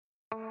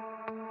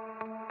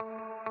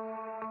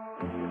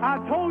I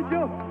told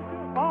you,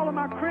 all of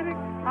my critics,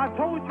 I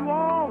told you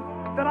all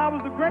that I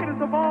was the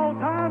greatest of all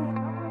time.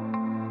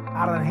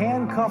 I done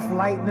handcuff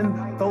lightning,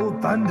 throw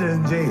thunder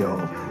in jail.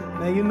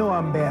 Now you know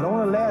I'm bad.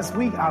 Only last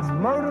week I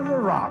murdered a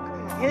rock,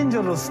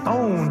 injured a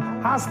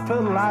stone,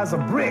 hospitalized a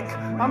brick.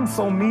 I'm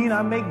so mean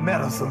I make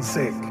medicine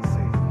sick.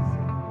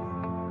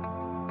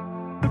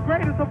 The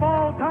greatest of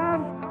all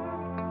time.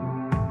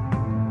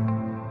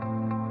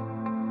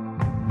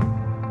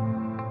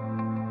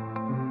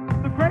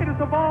 The greatest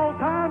of all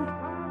time.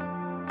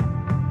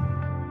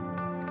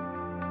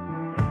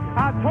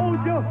 I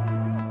told you,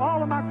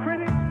 all of my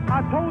critics,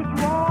 I told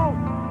you all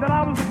that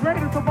I was the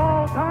greatest of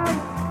all time.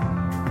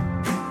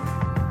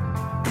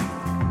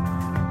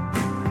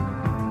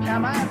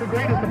 Am I the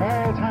greatest of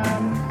all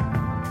time?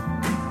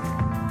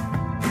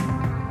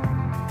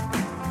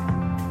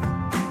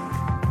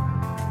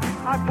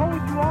 I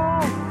told you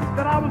all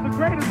that I was the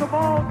greatest of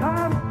all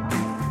time.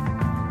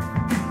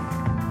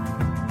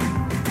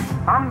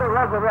 I'm the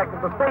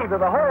resurrected, the savior,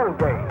 the whole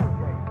day.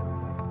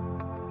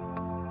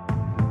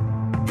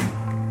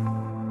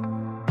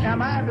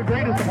 Am I the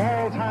greatest of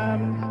all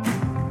time?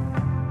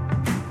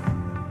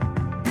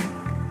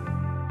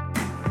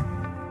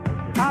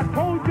 I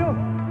told you,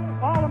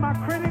 all of my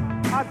critics,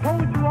 I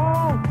told you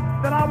all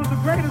that I was the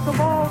greatest of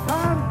all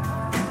time.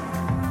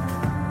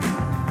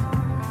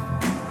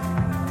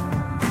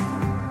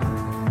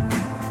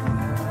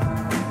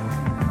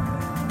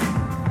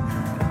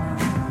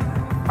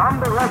 I'm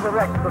the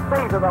resurrected, the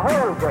savior, the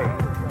whole day.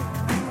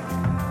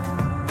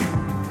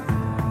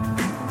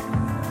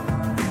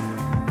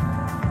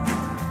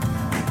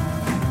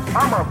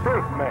 I'm a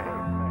big man.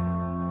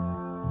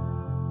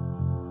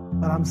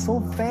 But I'm so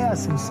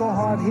fast, I'm so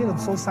hard hit, I'm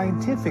so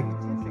scientific.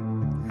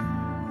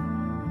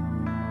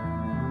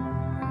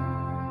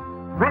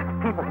 Rich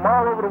people from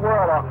all over the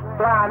world are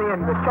flying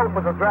in, the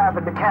chauffeurs are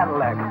driving the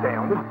Cadillacs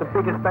down. This is the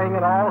biggest thing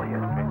in all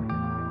history.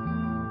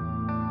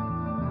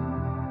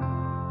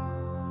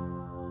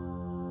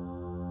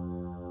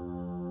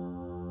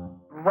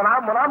 When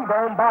I'm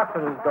gone,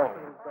 boxing is gone.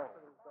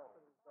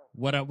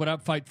 What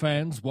up, fight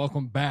fans?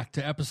 Welcome back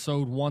to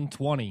episode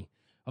 120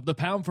 of the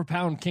Pound for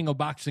Pound King of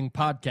Boxing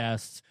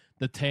podcasts,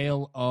 The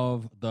Tale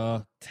of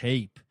the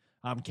Tape.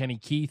 I'm Kenny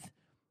Keith,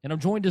 and I'm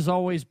joined as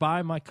always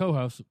by my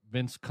co-host,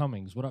 Vince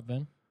Cummings. What up,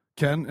 Vin?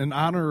 Ken, in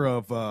honor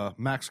of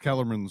Max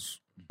Kellerman's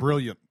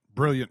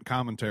brilliant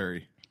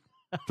commentary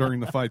during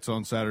the fights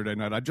on Saturday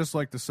night, I'd just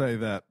like to say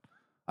that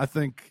I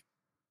think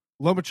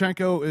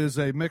Lomachenko is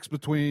a mix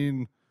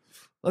between,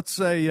 let's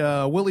say,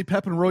 Willie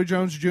Pep and Roy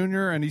Jones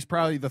Jr., and he's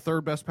probably the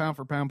third best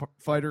pound-for-pound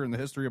fighter in the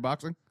history of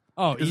boxing.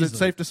 Oh, is it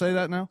safe to say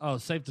that now? Oh,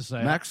 safe to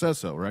say. Max says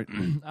so, right?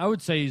 I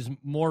would say he's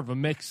more of a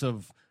mix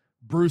of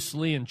Bruce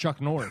Lee and Chuck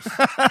Norris.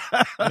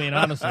 I mean,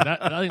 honestly,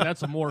 I think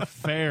that's a more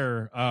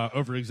fair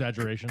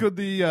over-exaggeration. Could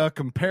the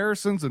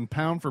comparisons and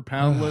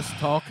pound-for-pound list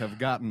talk have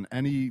gotten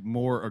any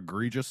more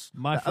egregious?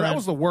 My friend, that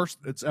was the worst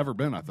it's ever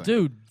been, I think.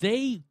 Dude,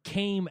 they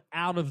came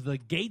out of the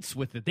gates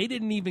with it. They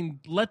didn't even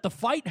let the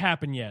fight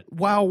happen yet.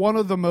 Wow, one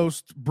of the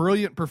most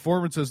brilliant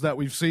performances that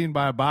we've seen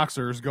by a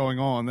boxer is going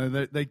on.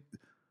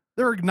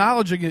 They're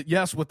acknowledging it,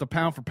 yes, with the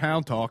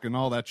pound-for-pound talk and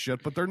all that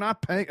shit, but they're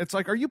not paying. It's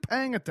like, are you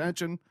paying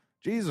attention?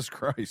 Jesus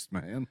Christ,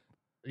 man.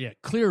 Yeah,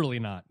 clearly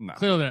not. No.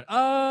 Clearly not.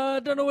 I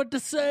don't know what to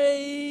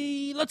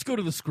say. Let's go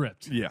to the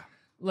script. Yeah.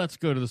 Let's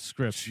go to the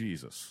script.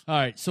 Jesus. All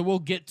right, so we'll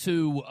get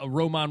to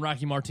Roman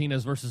Rocky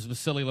Martinez versus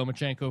Vasily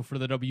Lomachenko for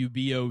the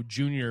WBO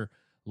Junior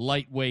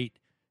Lightweight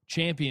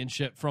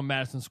Championship from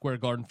Madison Square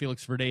Garden.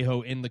 Felix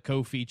Verdejo in the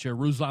co-feature.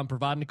 Ruslan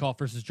Provodnikov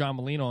versus John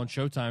Molina on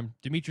Showtime.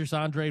 Demetrius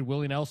Andrade,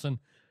 Willie Nelson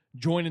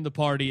joining the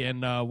party,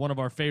 and one of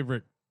our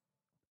favorite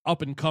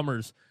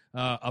up-and-comers,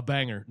 a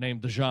banger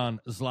named Dejan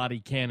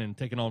Zlati Cannon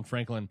taking on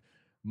Franklin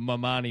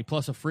Mamani,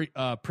 plus a free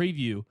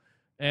preview,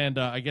 and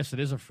I guess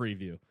it is a free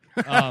view.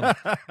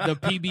 The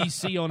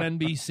PBC on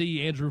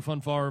NBC, Andrew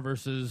Funfara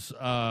versus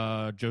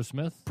Joe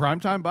Smith.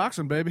 Primetime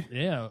boxing, baby.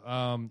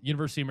 Yeah.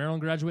 University of Maryland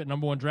graduate,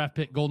 number 1 draft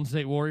pick, Golden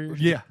State Warriors.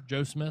 Yeah.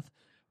 Joe Smith.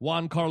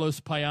 Juan Carlos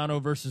Payano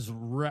versus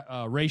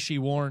Raishi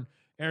Warren.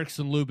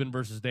 Erickson Lubin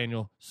versus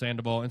Daniel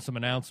Sandoval. And some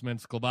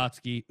announcements,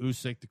 Globotsky,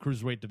 Usyk, the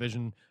Cruiserweight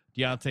division,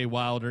 Deontay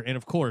Wilder, and,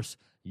 of course,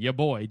 your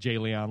boy, J.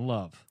 Leon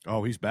Love.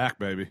 Oh, he's back,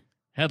 baby.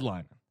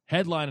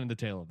 Headlining the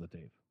Tale of the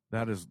Tape.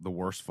 That is the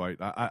worst fight.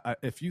 I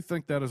if you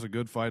think that is a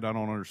good fight, I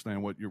don't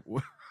understand what you're...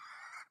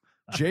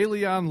 J.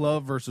 Leon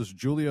Love versus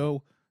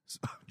Julio.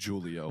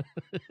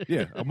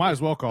 Yeah, I might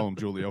as well call him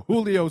Julio.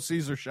 Julio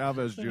Cesar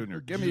Chavez Jr.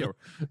 Give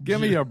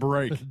me a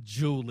break.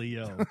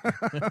 Julio.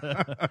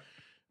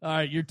 All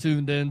right, you're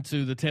tuned in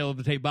to the Tale of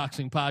the Tape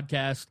Boxing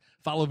Podcast.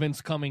 Follow Vince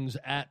Cummings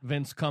at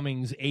Vince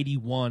Cummings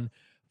 81.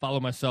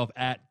 Follow myself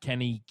at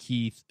Kenny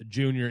Keith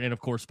Jr. And, of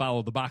course,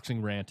 follow The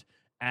Boxing Rant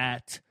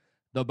at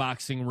The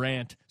Boxing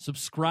Rant.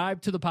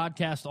 Subscribe to the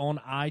podcast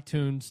on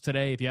iTunes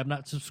today. If you have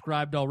not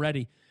subscribed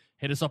already,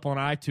 hit us up on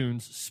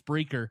iTunes,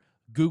 Spreaker,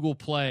 Google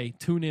Play,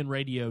 TuneIn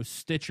Radio,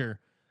 Stitcher,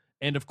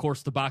 and, of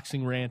course, The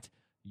Boxing Rant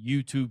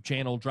YouTube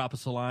channel. Drop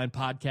us a line,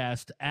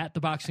 podcast at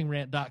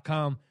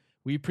theboxingrant.com.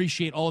 We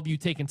appreciate all of you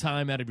taking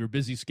time out of your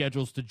busy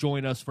schedules to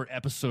join us for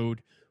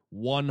episode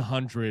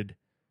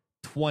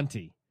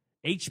 120.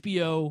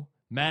 HBO,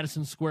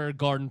 Madison Square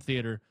Garden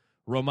Theater,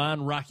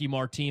 Roman Rocky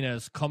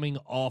Martinez coming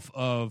off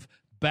of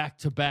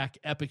back-to-back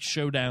epic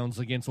showdowns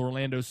against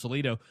Orlando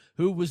Salido,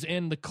 who was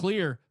in the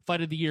clear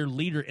Fight of the Year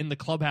leader in the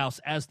clubhouse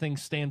as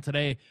things stand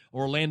today.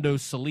 Orlando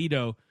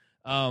Salido.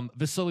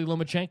 Vasily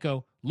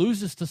Lomachenko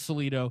loses to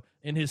Salido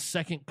in his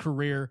second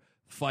career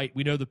fight.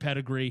 We know the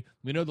pedigree.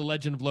 We know the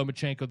legend of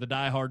Lomachenko. The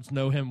diehards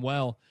know him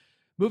well.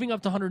 Moving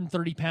up to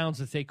 130 pounds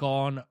to take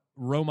on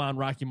Roman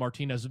Rocky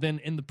Martinez. Then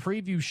in the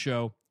preview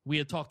show, we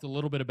had talked a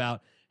little bit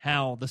about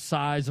how the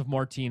size of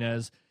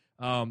Martinez,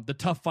 the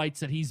tough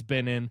fights that he's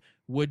been in,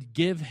 would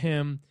give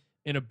him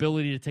an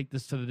ability to take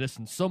this to the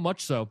distance. So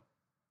much so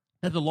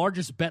that the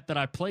largest bet that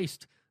I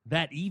placed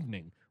that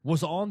evening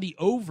was on the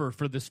over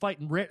for this fight.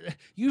 And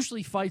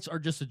usually fights are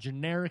just a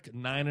generic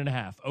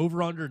 9.5,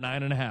 over under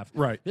 9.5.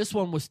 Right. This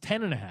one was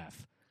 10.5.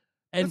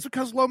 And that's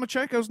because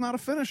Lomachenko's not a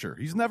finisher.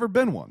 He's never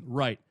been one.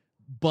 Right.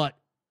 But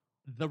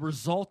the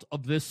result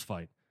of this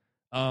fight,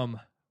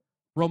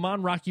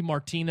 Roman Rocky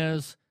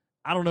Martinez,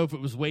 I don't know if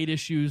it was weight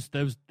issues.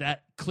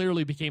 That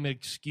clearly became an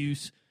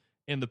excuse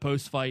in the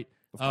post-fight.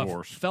 Of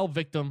course. Fell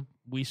victim.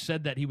 We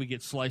said that he would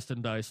get sliced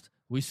and diced.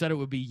 We said it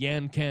would be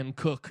Yan Ken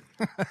Cook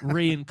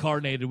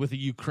reincarnated with a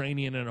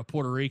Ukrainian and a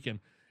Puerto Rican.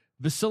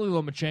 Vasily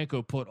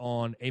Lomachenko put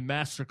on a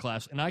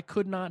masterclass, and I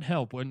could not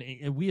help.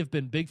 And we have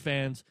been big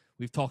fans.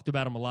 We've talked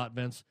about him a lot,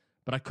 Vince.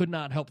 But I could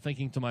not help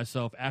thinking to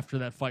myself after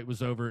that fight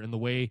was over and the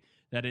way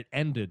that it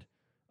ended,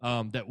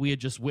 that we had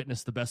just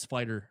witnessed the best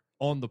fighter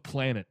on the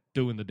planet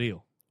doing the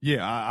deal.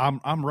 Yeah,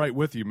 I'm right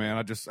with you, man.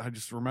 I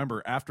just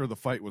remember after the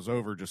fight was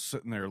over, just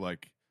sitting there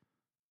like,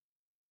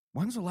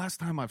 when's the last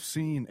time I've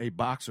seen a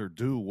boxer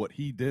do what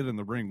he did in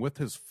the ring with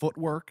his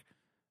footwork,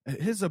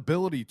 his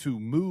ability to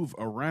move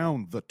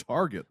around the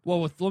target? Well,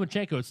 with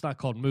Lomachenko, it's not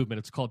called movement;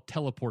 it's called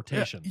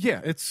teleportation.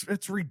 Yeah,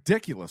 it's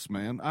ridiculous,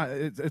 man.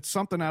 It's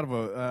something out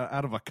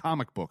of a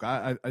comic book.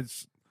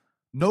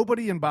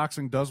 Nobody in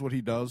boxing does what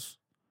he does.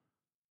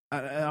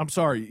 I'm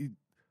sorry.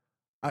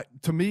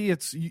 To me,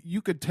 it's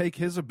you could take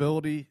his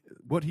ability,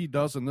 what he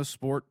does in this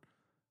sport,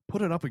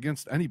 put it up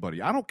against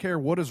anybody. I don't care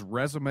what his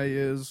resume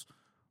is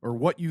or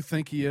what you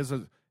think he is.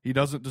 He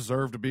doesn't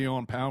deserve to be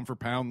on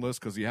pound-for-pound list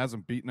because he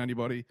hasn't beaten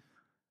anybody.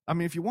 I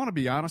mean, if you want to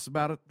be honest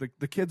about it,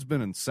 the kid's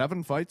been in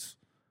 7 fights,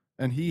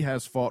 and he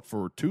has fought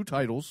for 2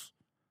 titles.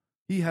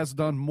 He has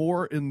done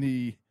more in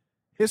the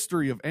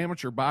history of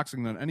amateur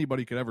boxing than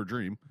anybody could ever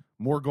dream.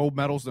 More gold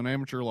medals than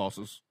amateur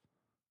losses.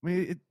 I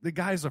mean, the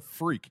guy's a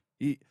freak.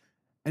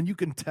 And you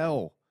can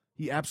tell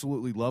he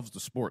absolutely loves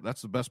the sport.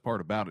 That's the best part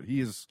about it.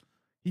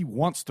 He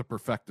wants to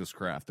perfect this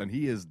craft, and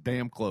he is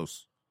damn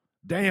close.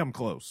 Damn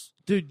close.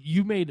 Dude,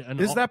 you made an...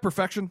 Is that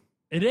perfection?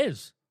 It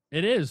is.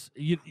 It is.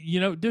 You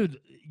know, dude,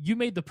 you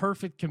made the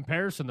perfect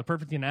comparison, the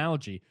perfect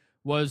analogy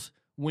was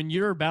when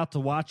you're about to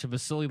watch a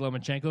Vasily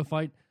Lomachenko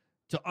fight,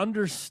 to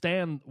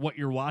understand what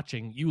you're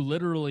watching, you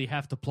literally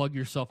have to plug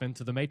yourself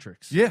into the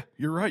Matrix. Yeah,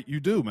 you're right. You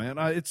do, man.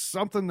 It's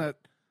something that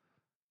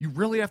you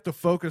really have to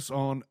focus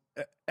on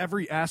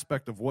every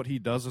aspect of what he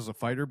does as a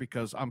fighter,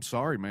 because I'm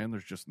sorry, man,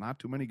 there's just not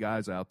too many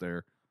guys out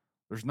there.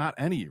 There's not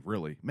any,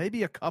 really.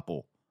 Maybe a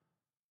couple.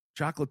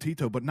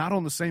 Chocolatito, but not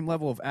on the same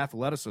level of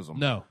athleticism.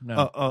 No.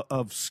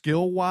 Of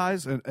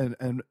skill-wise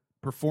and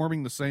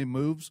performing the same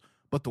moves.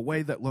 But the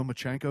way that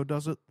Lomachenko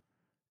does it,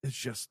 it's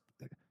just,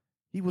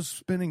 he was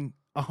spinning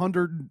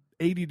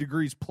 180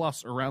 degrees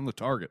plus around the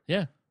target.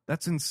 Yeah.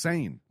 That's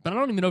insane. But I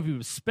don't even know if he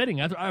was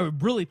spinning. I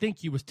really think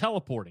he was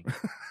teleporting.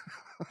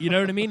 You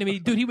know what I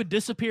mean? Dude, he would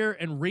disappear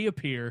and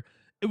reappear.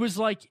 It was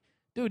like,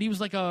 dude, he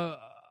was like a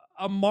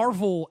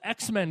Marvel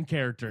X-Men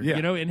character, yeah.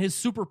 You know, and his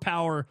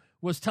superpower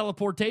was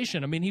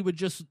teleportation. I mean, he would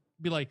just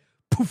be like,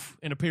 poof,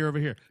 and appear over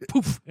here,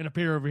 poof, and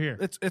appear over here.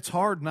 It's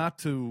hard not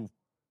to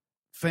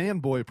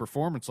fanboy a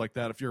performance like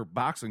that if you're a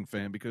boxing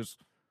fan, because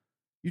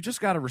you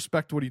just got to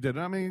respect what he did.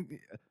 I mean,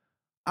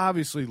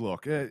 obviously,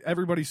 look,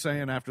 everybody's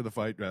saying after the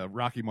fight,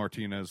 Rocky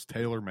Martinez,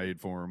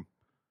 tailor-made for him.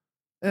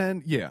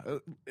 And, yeah,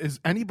 is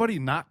anybody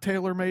not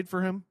tailor-made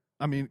for him?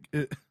 I mean,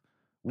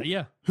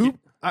 yeah. Who?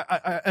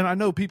 And I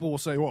know people will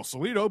say, well,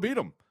 Salido beat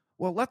him.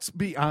 Well, let's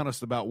be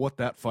honest about what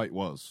that fight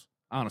was,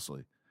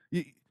 honestly.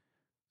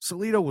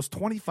 Salido was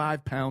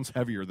 25 pounds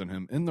heavier than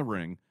him in the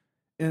ring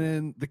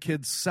in the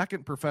kid's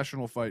second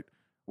professional fight,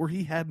 where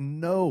he had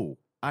no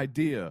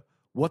idea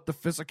what the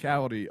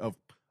physicality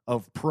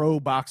of pro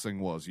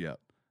boxing was yet.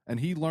 And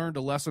he learned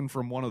a lesson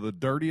from one of the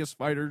dirtiest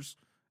fighters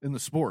in the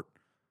sport.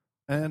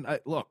 And,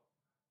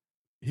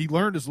 he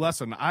learned his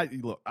lesson.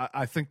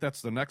 I think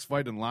that's the next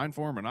fight in line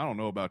for him, and I don't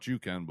know about you,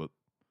 Ken, but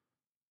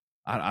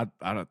I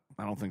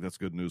don't think that's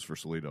good news for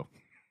Salido.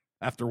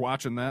 After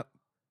watching that,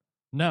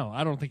 no,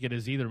 I don't think it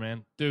is either,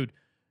 man. Dude,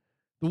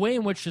 the way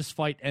in which this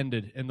fight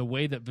ended and the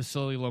way that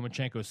Vasily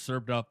Lomachenko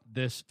served up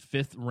this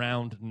 5th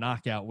round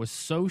knockout was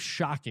so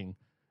shocking.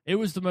 It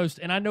was the most,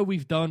 and I know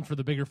we've done for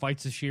the bigger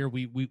fights this year,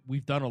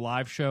 we've done a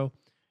live show,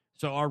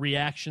 so our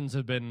reactions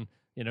have been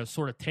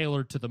sort of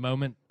tailored to the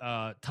moment,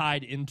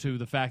 tied into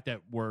the fact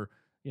that we're,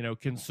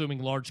 consuming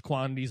large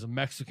quantities of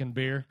Mexican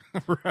beer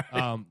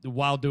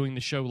while doing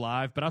the show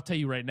live. But I'll tell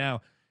you right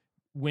now,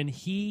 when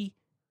he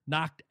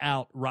knocked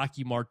out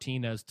Rocky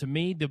Martinez, to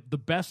me, the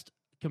best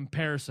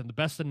comparison, the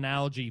best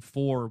analogy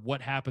for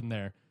what happened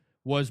there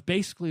was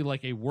basically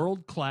like a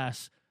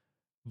world-class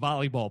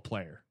volleyball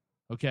player,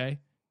 okay?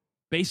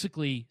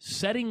 Basically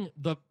setting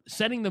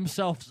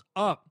themselves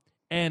up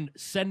and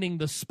sending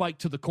the spike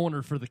to the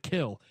corner for the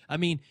kill. I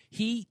mean,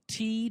 he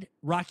teed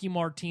Rocky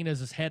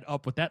Martinez's head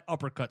up with that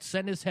uppercut,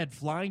 sent his head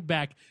flying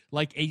back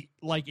like a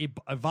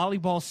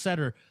volleyball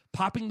setter,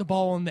 popping the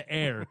ball in the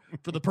air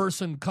for the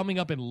person coming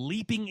up and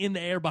leaping in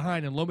the air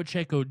behind, and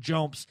Lomachenko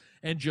jumps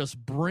and just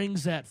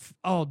brings that.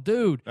 Oh,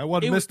 dude. That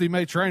wasn't Misty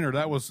May Trainer.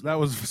 That was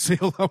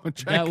Vasil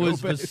Lomachenko. That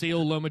was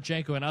Vasil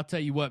Lomachenko. And I'll tell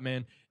you what,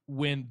 man,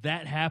 when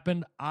that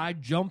happened, I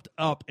jumped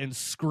up and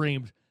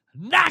screamed,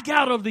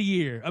 knockout of the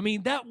year. I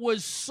mean, that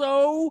was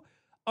so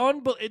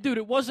unbelievable. Dude,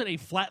 it wasn't a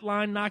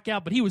flatline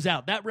knockout, but he was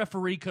out. That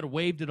referee could have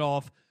waved it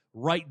off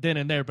right then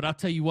and there. But I'll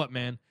tell you what,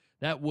 man,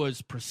 that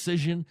was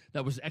precision.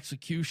 That was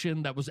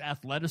execution. That was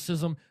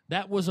athleticism.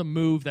 That was a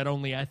move that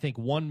only, I think,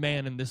 one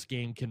man in this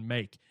game can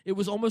make. It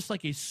was almost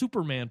like a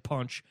Superman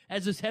punch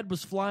as his head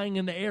was flying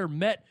in the air,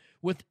 met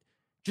with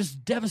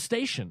just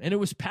devastation. And it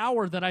was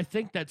power that I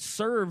think that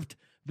served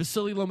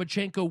Vasily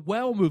Lomachenko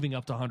well, moving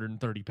up to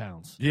 130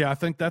 pounds. Yeah, I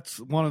think that's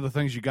one of the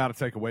things you got to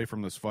take away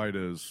from this fight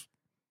is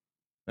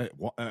at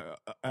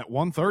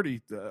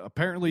 130,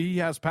 apparently he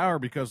has power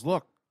because,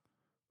 look,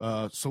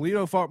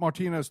 Salido fought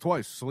Martinez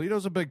twice.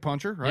 Salido's a big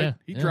puncher, right?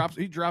 Yeah,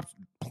 He drops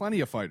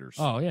plenty of fighters.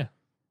 Oh, yeah.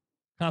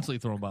 Constantly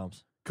throwing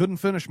bombs. Couldn't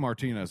finish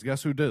Martinez.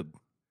 Guess who did?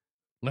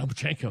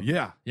 Lomachenko.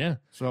 Yeah. Yeah.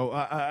 So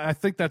I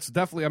think that's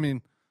definitely, I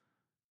mean,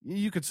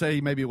 you could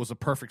say maybe it was a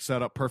perfect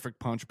setup, perfect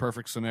punch,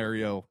 perfect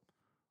scenario,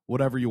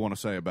 whatever you want to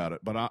say about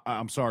it. But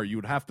I'm sorry, you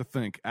would have to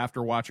think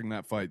after watching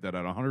that fight that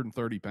at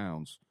 130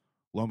 pounds,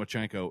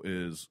 Lomachenko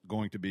is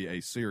going to be a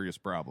serious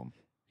problem.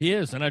 He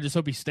is, and I just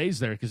hope he stays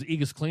there because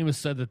Igis Klimas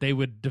said that they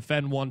would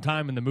defend one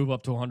time and then move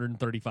up to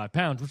 135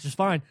 pounds, which is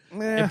fine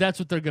if that's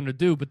what they're going to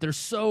do. But there's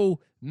so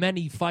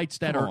many fights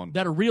that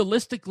are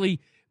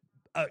realistically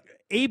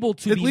able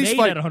to be made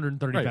at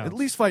 130 pounds. At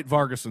least fight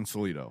Vargas and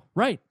Salido.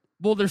 Right.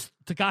 Well, there's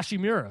Takashi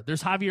Miura.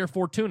 There's Javier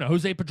Fortuna,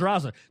 Jose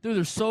Pedraza. Dude,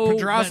 there's so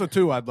Pedraza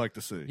too. I'd like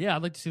to see. Yeah,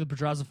 I'd like to see the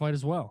Pedraza fight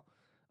as well.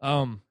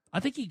 I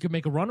think he could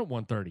make a run at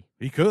 130.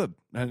 He could,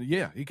 and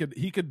yeah, he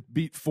could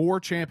beat 4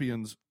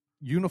 champions,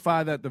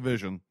 unify that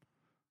division.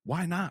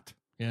 Why not?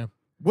 Yeah.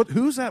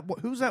 Who's at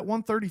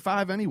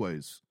 135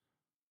 anyways?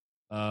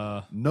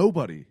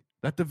 Nobody.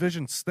 That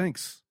division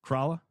stinks.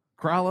 Krala,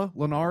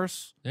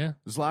 Linares, yeah,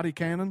 Zlati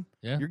Cannon.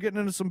 Yeah. You're getting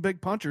into some big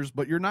punchers,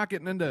 but you're not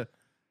getting into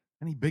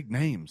any big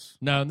names.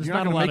 No, there's you're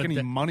not a lot make of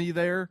any money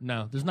there.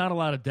 No, there's not a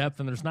lot of depth,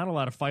 and there's not a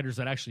lot of fighters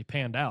that actually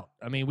panned out.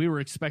 I mean, we were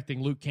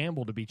expecting Luke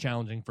Campbell to be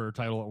challenging for a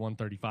title at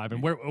 135,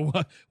 and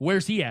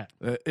where's he at?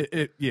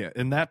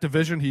 In that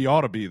division, he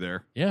ought to be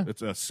there. Yeah,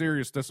 it's a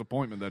serious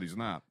disappointment that he's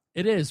not.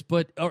 It is,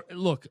 but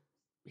look,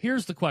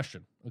 here's the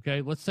question.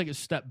 Okay, let's take a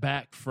step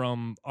back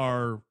from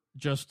our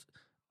just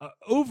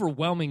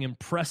overwhelming,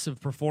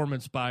 impressive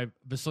performance by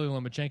Vasily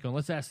Lomachenko, and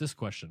let's ask this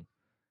question: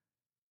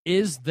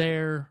 is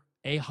there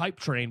a hype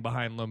train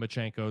behind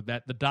Lomachenko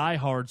that the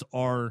diehards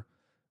are,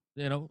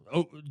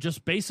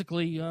 just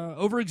basically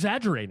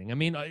over-exaggerating? I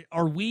mean,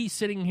 are we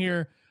sitting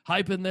here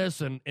hyping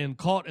this and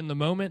caught in the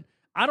moment?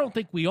 I don't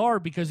think we are,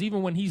 because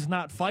even when he's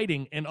not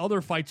fighting and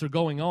other fights are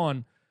going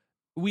on,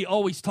 we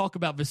always talk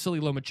about Vasily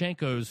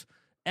Lomachenko's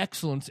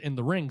excellence in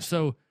the ring.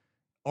 So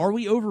are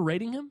we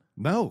overrating him?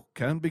 No,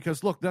 Ken,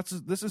 because look,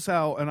 this is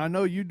how, and I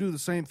know you do the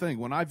same thing.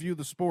 When I view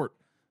the sport,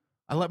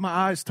 I let my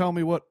eyes tell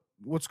me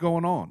what's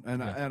going on,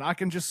 and I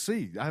can just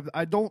see.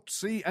 I don't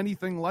see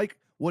anything like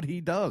what he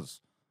does.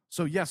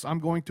 So yes, I'm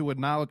going to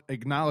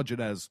acknowledge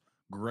it as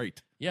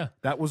great. Yeah,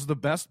 that was the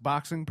best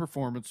boxing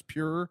performance,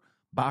 pure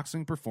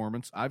boxing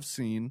performance I've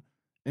seen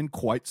in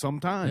quite some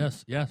time.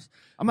 Yes.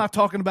 I'm not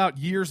talking about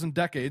years and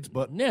decades,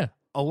 but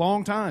a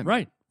long time.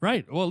 Right.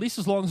 Well, at least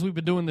as long as we've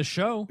been doing this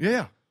show.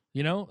 Yeah.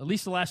 At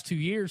least the last 2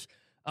 years.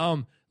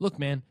 Look,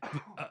 man,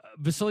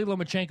 Vasily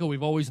Lomachenko,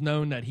 we've always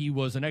known that he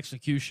was an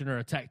executioner,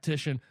 a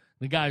tactician.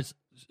 The guy's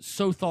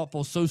so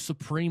thoughtful, so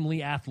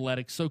supremely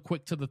athletic, so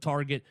quick to the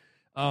target,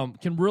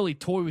 can really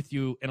toy with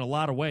you in a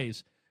lot of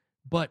ways.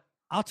 But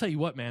I'll tell you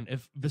what, man,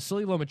 if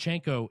Vasily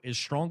Lomachenko is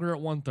stronger at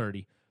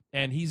 130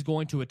 and he's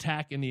going to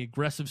attack in the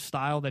aggressive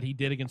style that he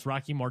did against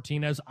Rocky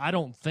Martinez, I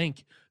don't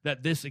think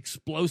that this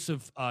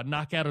explosive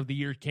knockout of the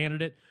year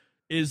candidate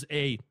is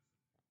a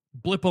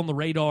blip on the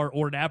radar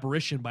or an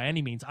aberration by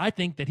any means. I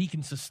think that he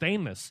can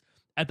sustain this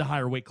at the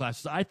higher weight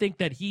classes. I think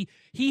that he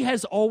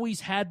has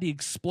always had the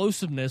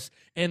explosiveness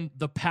and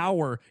the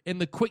power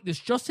and the quickness.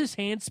 Just his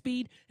hand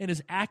speed and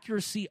his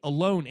accuracy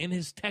alone and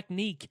his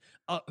technique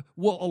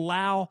will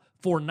allow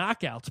for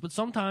knockouts. But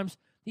sometimes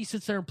He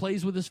sits there and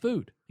plays with his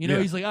food. You know,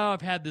 Yeah. he's like, oh,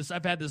 I've had this.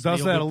 Does meal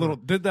that a little?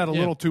 before. Did that a Yeah.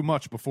 little too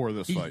much before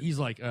this fight? He's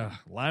like,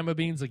 lima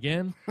beans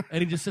again?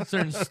 And he just sits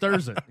there and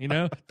stirs it, you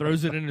know,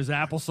 throws it in his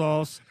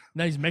applesauce.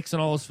 Now he's mixing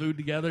all his food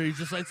together. He's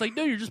just like, it's like,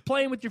 dude, you're just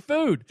playing with your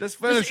food. Just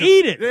finish Just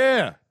eat it.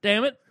 Yeah.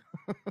 Damn it.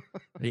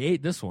 He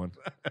ate this one.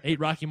 Ate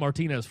Rocky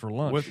Martinez for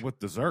lunch. With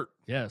dessert.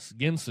 Yes,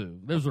 ginsu.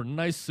 Those were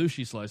nice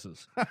sushi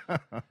slices.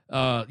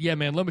 Yeah,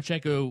 man,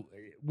 Lomachenko,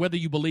 whether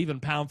you believe in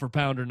pound for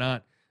pound or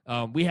not,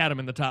 we had him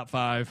in the top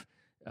 5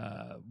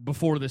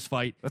 before this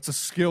fight. That's a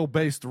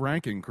skill-based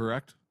ranking,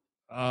 correct?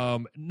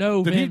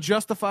 No, Did Vin, he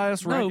justify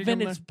us no, ranking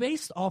Vin, him it's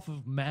based off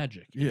of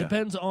magic. It Yeah.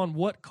 depends on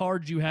what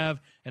cards you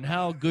have and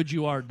how good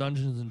you are at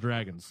Dungeons and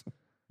Dragons.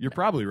 You're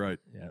probably right.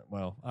 Yeah,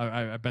 well,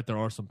 I bet there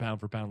are some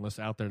pound for pound lists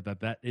out there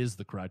that is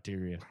the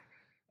criteria.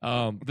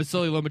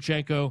 Vasily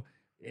Lomachenko,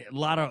 a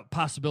lot of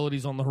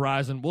possibilities on the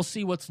horizon. We'll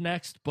see what's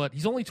next, but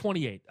he's only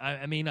 28.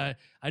 I mean, I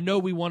know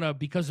we want to,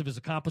 because of his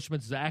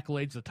accomplishments, his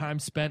accolades, the time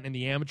spent in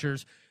the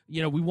amateurs,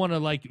 you know, we want to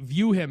like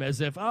view him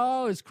as if,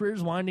 oh, his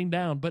career's winding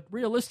down. But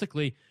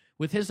realistically,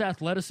 with his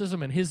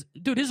athleticism and his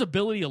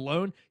ability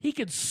alone, he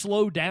could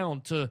slow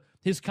down to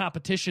his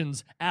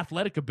competition's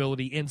athletic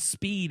ability and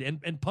speed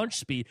and punch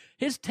speed.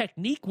 His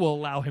technique will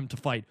allow him to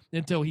fight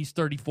until he's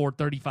 34,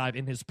 35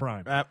 in his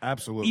prime.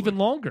 Absolutely. Even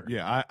longer.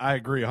 Yeah, I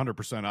agree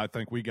 100%. I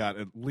think we got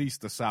at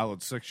least a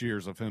solid 6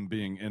 years of him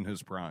being in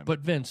his prime. But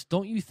Vince,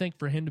 don't you think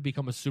for him to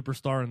become a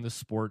superstar in this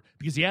sport,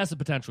 because he has the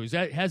potential, he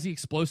has the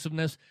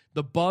explosiveness,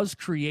 the buzz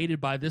created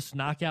by this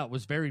knockout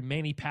was very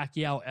Manny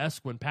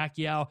Pacquiao-esque when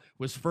Pacquiao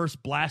was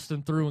first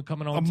blasting through and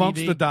coming on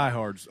amongst TV. the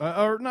diehards,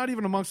 or not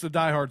even amongst the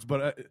diehards,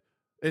 but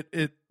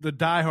the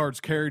diehards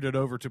carried it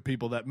over to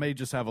people that may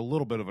just have a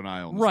little bit of an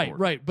eye on the sport.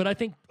 Right. But I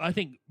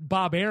think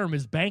Bob Arum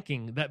is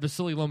banking that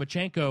Vasily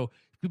Lomachenko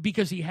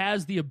because he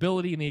has the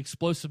ability and the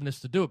explosiveness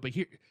to do it. But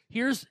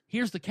here's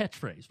the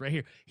catchphrase right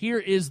here. Here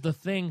is the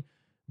thing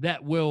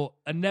that will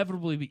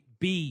inevitably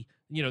be,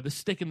 you know, the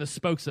stick in the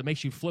spokes that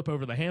makes you flip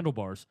over the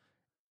handlebars.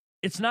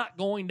 It's not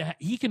going to.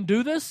 He can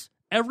do this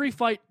every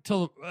fight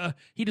till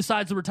he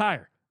decides to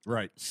retire.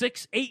 Right.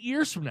 6-8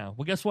 years from now.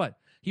 Well, guess what?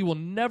 He will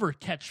never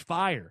catch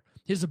fire.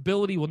 His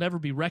ability will never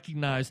be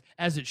recognized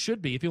as it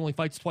should be if he only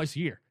fights twice a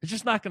year. It's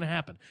just not going to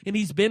happen. And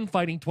he's been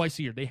fighting twice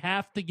a year. They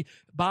have to.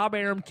 Bob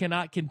Arum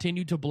cannot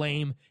continue to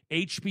blame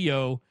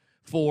HBO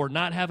for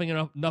not having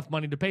enough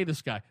money to pay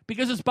this guy,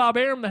 because it's Bob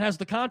Arum that has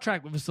the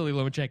contract with Vasily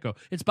Lomachenko.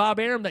 It's Bob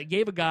Arum that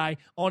gave a guy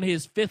on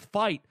his 5th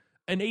fight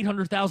an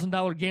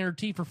 $800,000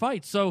 guarantee for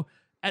fights. So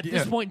at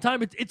this point in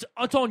time,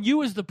 it's on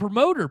you as the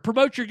promoter.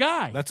 Promote your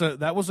guy.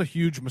 That was a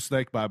huge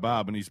mistake by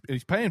Bob, and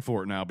he's paying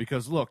for it now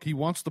because look, he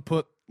wants to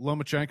put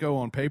Lomachenko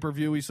on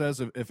pay-per-view. He says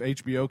if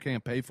HBO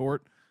can't pay for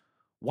it,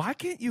 why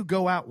can't you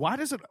go out? Why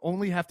does it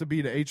only have to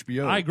be to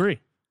HBO? I agree.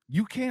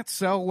 You can't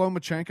sell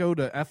Lomachenko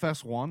to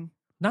FS1.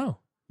 No,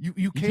 you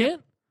you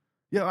can't.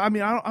 Yeah, I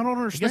mean, I don't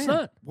understand. I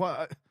guess not.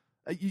 Well,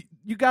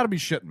 you got to be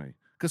shitting me,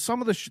 because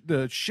some of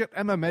the shit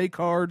MMA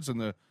cards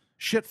and the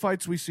shit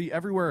fights we see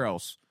everywhere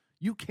else,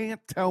 you can't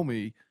tell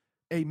me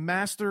a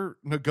master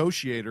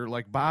negotiator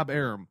like Bob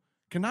Arum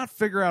cannot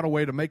figure out a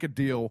way to make a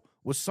deal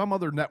with some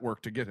other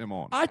network to get him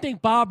on. I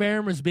think Bob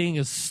Arum is being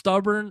a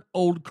stubborn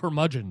old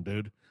curmudgeon,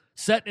 dude,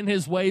 set in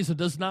his ways and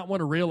does not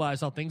want to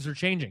realize how things are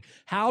changing.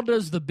 How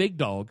does the big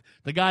dog,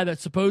 the guy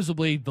that's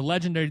supposedly the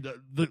legendary,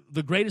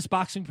 the greatest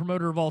boxing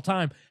promoter of all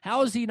time,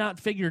 how has he not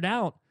figured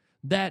out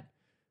that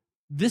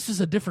this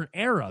is a different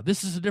era?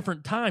 This is a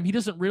different time. He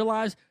doesn't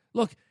realize,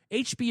 look,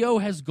 HBO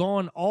has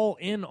gone all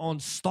in on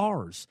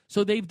stars.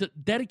 So they've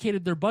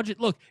dedicated their budget.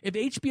 Look, if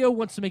HBO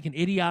wants to make an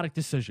idiotic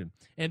decision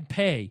and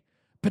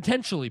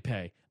potentially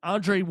pay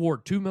Andrade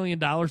Ward $2 million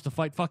to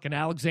fight fucking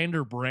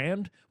Alexander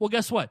Brand, well,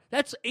 guess what?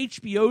 That's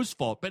HBO's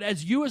fault. But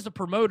as you as the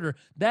promoter,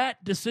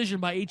 that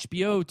decision by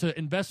HBO to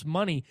invest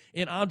money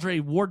in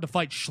Andrade Ward to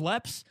fight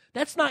Schleps,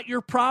 that's not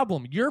your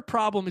problem. Your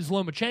problem is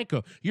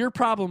Lomachenko. Your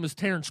problem is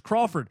Terrence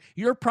Crawford.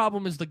 Your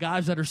problem is the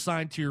guys that are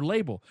signed to your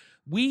label.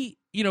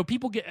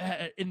 People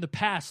get in the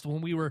past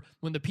when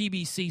the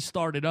PBC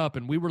started up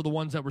and we were the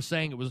ones that were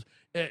saying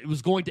it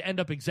was going to end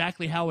up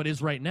exactly how it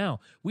is right now.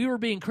 We were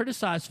being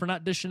criticized for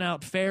not dishing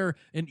out fair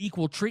and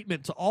equal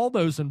treatment to all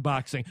those in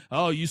boxing.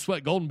 Oh, you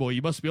sweat Golden Boy,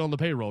 you must be on the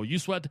payroll. You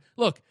sweat.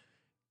 Look,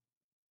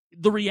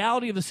 the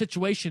reality of the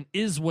situation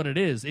is what it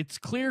is. It's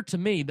clear to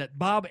me that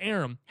Bob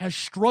Arum has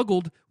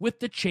struggled with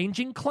the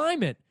changing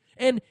climate.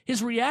 And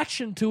his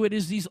reaction to it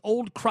is these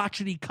old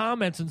crotchety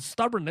comments and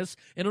stubbornness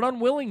and an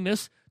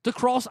unwillingness to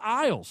cross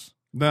aisles.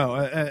 No,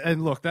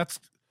 and look,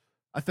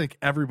 I think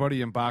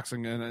everybody in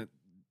boxing and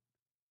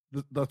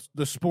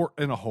the sport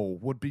in a whole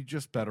would be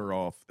just better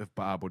off if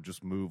Bob would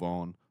just move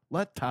on.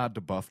 Let Todd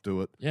DeBuff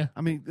do it. Yeah,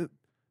 I mean,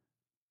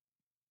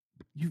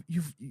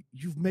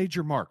 you've made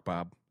your mark,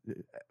 Bob.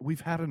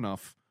 We've had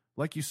enough.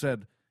 Like you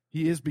said,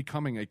 he is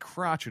becoming a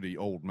crotchety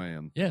old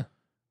man. Yeah.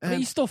 And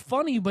he's still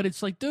funny, but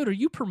it's like, dude, are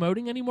you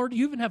promoting anymore? Do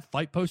you even have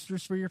fight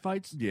posters for your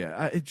fights?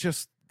 Yeah, it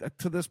just at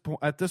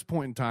this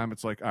point in time,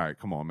 it's like, all right,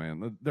 come on,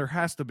 man. There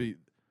has to be.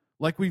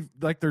 Like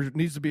there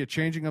needs to be a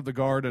changing of the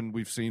guard, and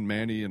we've seen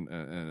Manny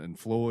and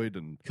Floyd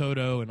and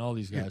Cotto and all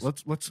these guys.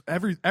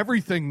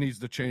 Everything needs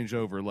to change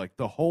over. Like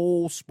the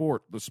whole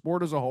sport, the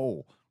sport as a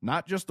whole,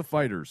 not just the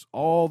fighters,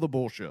 all the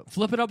bullshit.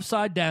 Flip it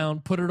upside down,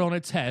 put it on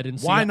its head, and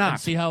why not?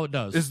 And see how it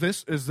does. Is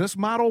this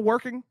model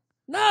working?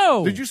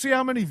 No. Did you see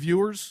how many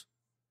viewers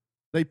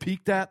they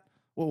peaked at?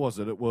 What was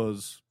it? It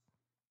was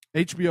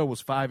HBO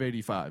was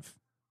 585.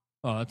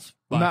 Oh, that's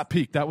not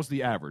peak. That was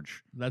the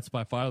average. That's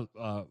by far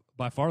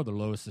the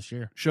lowest this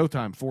year.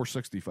 Showtime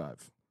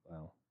 465.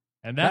 Wow,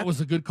 and that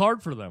was a good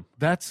card for them.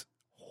 That's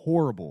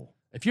horrible.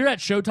 If you're at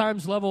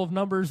Showtime's level of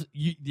numbers,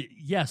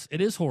 yes, it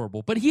is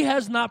horrible. But he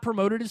has not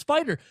promoted his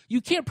fighter.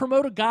 You can't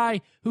promote a guy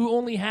who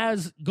only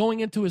has going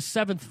into his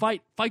 7th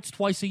fights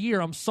twice a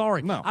year. I'm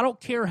sorry. No. I don't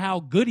care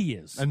how good he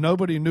is. And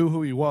nobody knew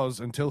who he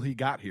was until he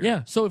got here.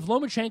 Yeah. So if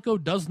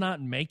Lomachenko does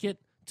not make it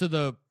to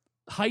the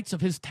heights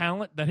of his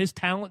talent that his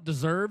talent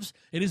deserves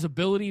and his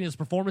ability and his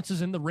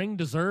performances in the ring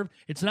deserve,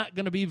 it's not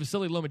going to be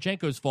Vasily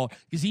Lomachenko's fault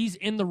because he's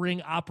in the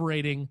ring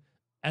operating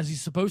as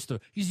he's supposed to.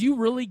 Because you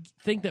really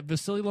think that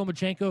Vasily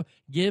Lomachenko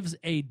gives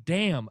a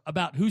damn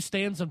about who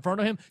stands in front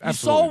of him? You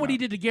saw what he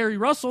did to Gary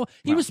Russell.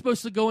 He was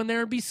supposed to go in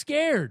there and be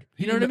scared.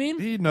 You know what I mean?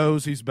 He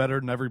knows he's better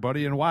than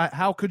everybody, and why?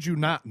 How could you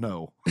not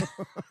know?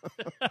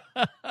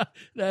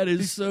 That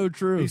is so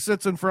true. He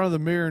sits in front of the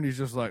mirror and he's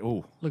just like,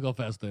 "Oh, look how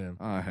fast I am.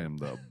 I am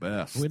the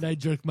best." When I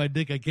jerk my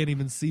dick, I can't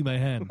even see my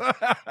hand.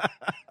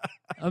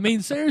 I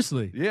mean,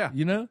 seriously. Yeah.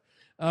 You know?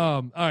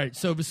 All right,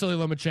 so Vasily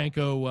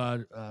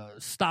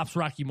Lomachenko stops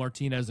Rocky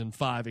Martinez in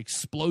 5.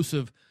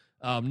 Explosive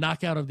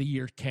knockout of the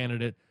year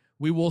candidate.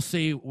 We will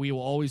see. We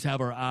will always have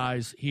our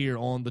eyes here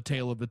on the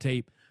tail of the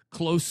tape,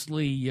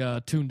 closely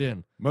tuned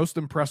in. Most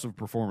impressive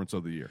performance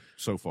of the year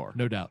so far.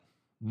 No doubt.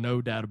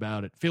 No doubt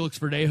about it. Felix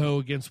Verdejo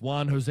against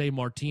Juan Jose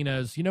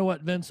Martinez. You know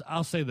what, Vince?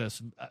 I'll say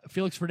this.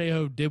 Felix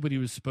Verdejo did what he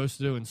was supposed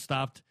to do and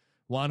stopped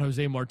Juan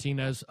Jose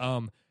Martinez.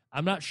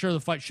 I'm not sure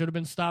the fight should have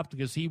been stopped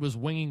because he was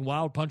winging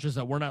wild punches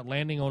that were not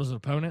landing on his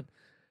opponent.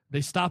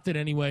 They stopped it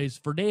anyways.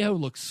 Verdejo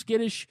looks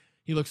skittish.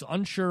 He looks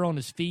unsure on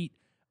his feet.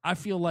 I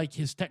feel like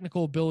his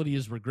technical ability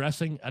is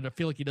regressing. I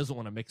feel like he doesn't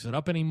want to mix it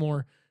up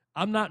anymore.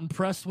 I'm not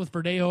impressed with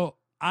Verdejo.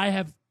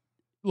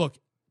 Look,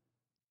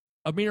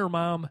 Amir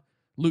Imam,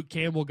 Luke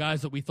Campbell,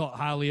 guys that we thought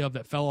highly of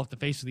that fell off the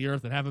face of the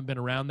earth and haven't been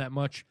around that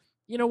much.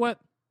 You know what?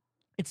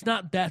 It's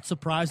not that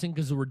surprising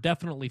because there were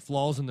definitely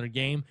flaws in their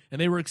game, and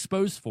they were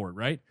exposed for it,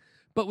 right?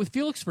 But with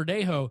Felix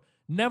Verdejo,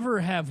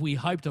 never have we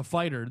hyped a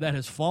fighter that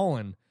has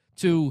fallen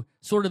to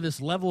sort of this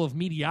level of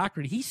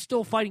mediocrity. He's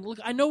still fighting. Look,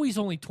 I know he's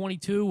only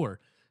 22 or,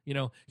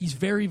 he's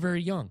very,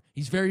 very young.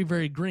 He's very,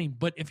 very green.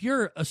 But if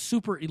you're a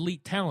super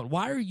elite talent,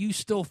 why are you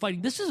still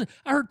fighting?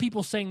 I heard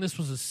people saying this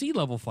was a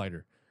C-level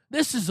fighter.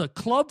 This is a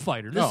club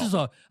fighter. This is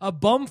a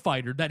bum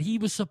fighter that he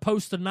was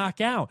supposed to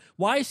knock out.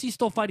 Why is he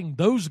still fighting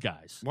those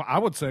guys? Well, I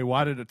would say,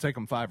 why did it take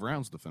him 5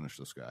 rounds to finish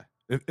this guy?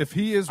 If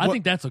he is, I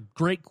think that's a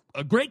great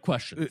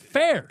question.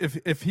 Fair.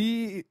 If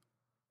he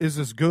is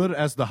as good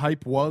as the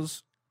hype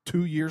was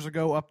 2 years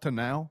ago up to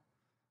now,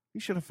 he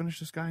should have finished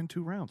this guy in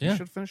 2 rounds. Yeah. He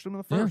should have finished him in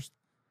the first.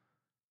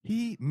 Yeah.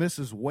 He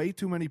misses way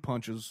too many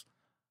punches.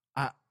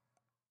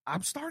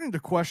 I'm starting to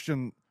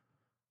question.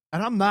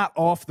 And I'm not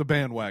off the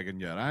bandwagon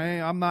yet.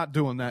 I'm not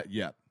doing that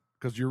yet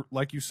because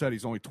like you said,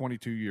 he's only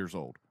 22 years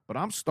old. But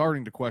I'm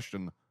starting to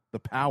question the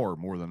power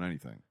more than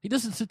anything. He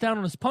doesn't sit down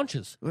on his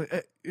punches.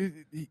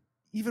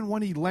 Even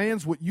when he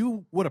lands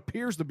what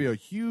appears to be a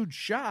huge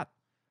shot,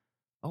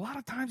 a lot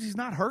of times he's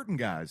not hurting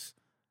guys.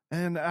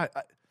 And I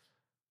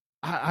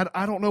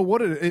don't know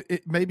what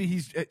it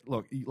maybe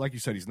look, like you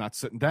said, he's not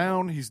sitting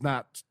down. He's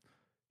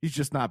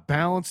just not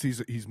balanced.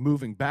 He's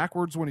moving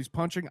backwards when he's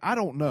punching. I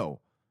don't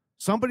know.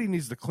 Somebody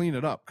needs to clean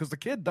it up because the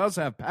kid does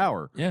have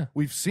power. Yeah.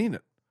 We've seen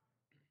it.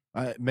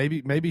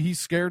 Maybe he's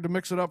scared to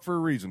mix it up for a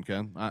reason,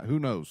 Ken. Who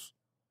knows?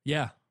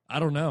 Yeah, I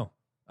don't know.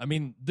 I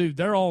mean, dude,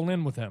 they're all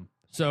in with him.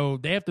 So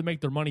they have to make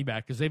their money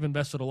back because they've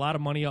invested a lot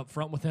of money up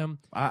front with him.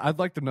 I'd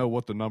like to know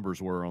what the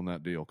numbers were on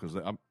that deal because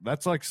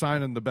that's like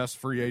signing the best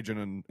free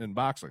agent in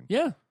boxing.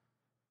 Yeah.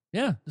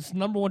 Yeah. This is the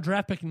number 1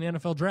 draft pick in the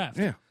NFL draft.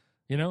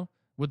 Yeah.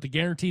 With the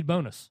guaranteed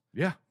bonus.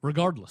 Yeah.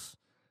 Regardless.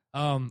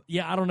 I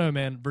don't know,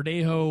 man.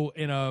 Verdejo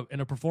in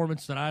a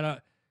performance that I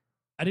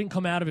didn't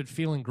come out of it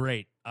feeling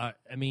great.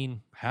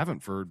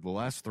 Haven't for the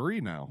last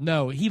 3 now.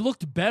 No, he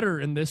looked better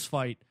in this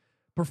fight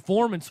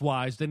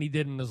performance-wise than he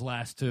did in his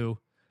last 2,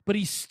 but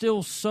he's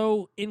still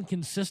so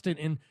inconsistent.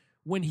 And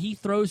when he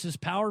throws his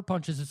power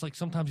punches, it's like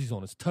sometimes he's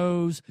on his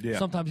toes,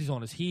 sometimes he's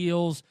on his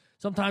heels,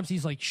 sometimes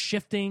he's like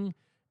shifting,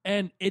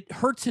 and it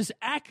hurts his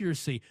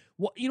accuracy.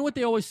 Well, you know what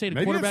they always say to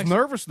Maybe quarterbacks? It's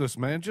nervousness,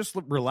 man. Just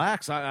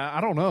relax. I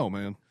don't know,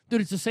 man. Dude,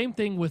 it's the same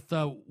thing with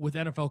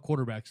NFL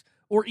quarterbacks.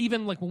 Or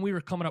even like when we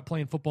were coming up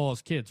playing football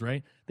as kids,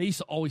 right? They used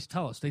to always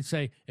tell us, they'd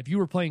say, if you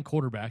were playing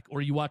quarterback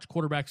or you watch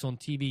quarterbacks on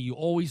TV, you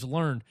always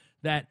learned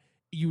that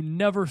you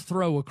never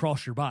throw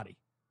across your body.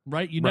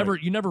 right? You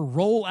never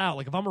roll out.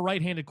 Like if I'm a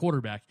right-handed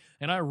quarterback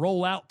and I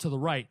roll out to the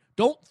right,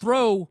 don't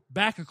throw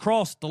back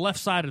across the left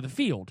side of the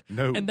field.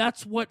 No. And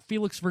that's what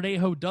Felix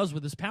Verdejo does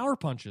with his power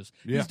punches.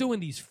 Yeah. He's doing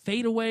these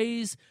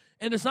fadeaways,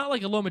 and it's not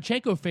like a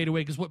Lomachenko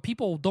fadeaway, because what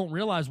people don't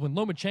realize when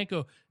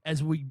Lomachenko,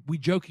 as we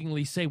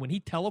jokingly say, when he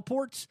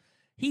teleports,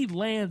 he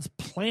lands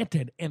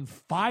planted and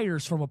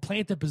fires from a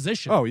planted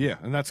position. Oh, yeah,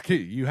 and that's key.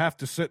 You have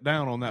to sit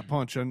down on that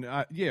punch. And,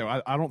 I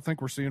don't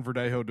think we're seeing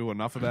Verdejo do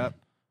enough of that.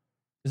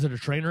 Is it a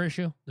trainer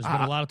issue? There's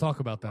been a lot of talk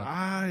about that.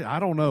 I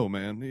don't know,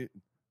 man.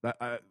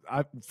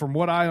 From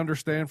what I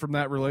understand from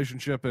that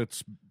relationship,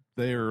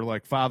 they're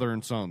like father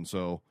and son,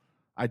 so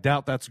I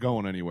doubt that's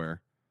going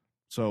anywhere.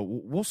 So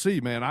we'll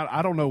see, man.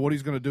 I don't know what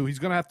he's going to do. He's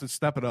going to have to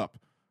step it up,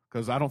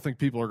 because I don't think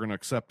people are going to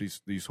accept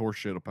these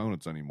horseshit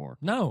opponents anymore.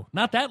 No,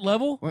 not that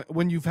level.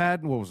 When you've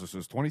had, what was this,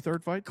 his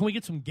 23rd fight? Can we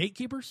get some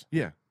gatekeepers?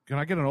 Yeah. Can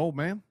I get an old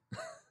man?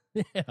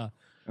 Yeah.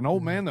 An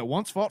old man that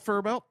once fought for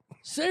a belt?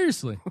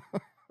 Seriously.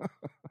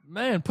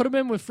 Man, put him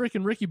in with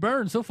freaking Ricky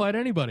Burns. He'll fight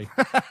anybody.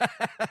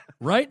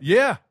 Right?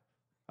 Yeah.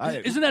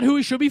 Isn't that who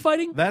he should be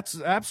fighting? That's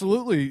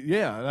absolutely,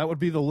 yeah. That would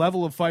be the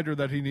level of fighter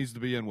that he needs to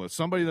be in with.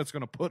 Somebody that's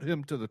going to put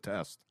him to the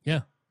test.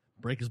 Yeah.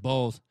 Break his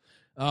balls.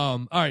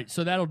 All right,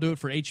 so that'll do it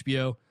for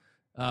HBO.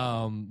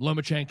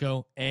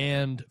 Lomachenko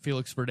and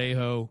Felix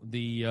Verdejo,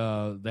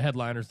 the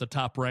headliners, the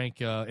top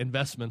rank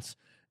investments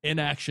in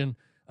action,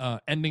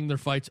 ending their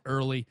fights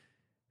early.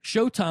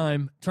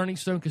 Showtime, Turning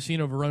Stone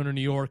Casino, Verona,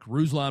 New York,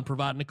 Ruslan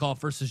Provodnikov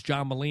versus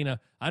John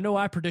Molina. I know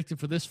I predicted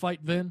for this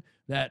fight, Vin,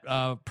 that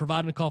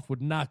Provodnikov would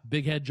knock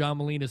big head John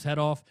Molina's head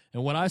off,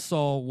 and what I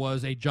saw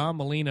was a John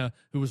Molina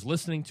who was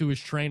listening to his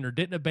trainer,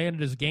 didn't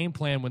abandon his game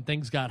plan when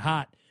things got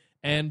hot,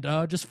 and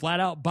just flat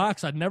out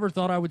box. I never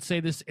thought I would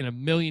say this in a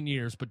million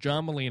years, but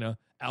John Molina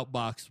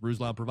outboxed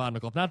Ruslan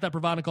Provodnikov. Not that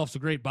Provodnikov's a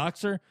great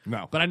boxer,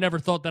 no, but I never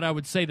thought that I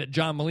would say that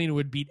John Molina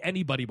would beat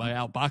anybody by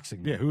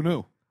outboxing. Yeah, who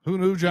knew? Who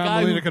knew John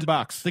Molina could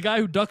box? The guy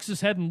who ducks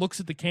his head and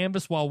looks at the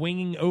canvas while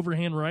winging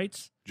overhand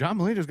rights? John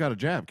Molina's got a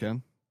jab,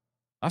 Ken.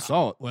 I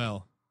saw it.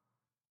 Well,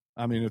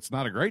 I mean, it's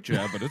not a great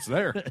jab, but it's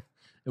there.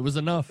 It was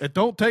enough. It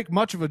don't take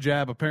much of a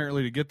jab,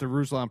 apparently, to get to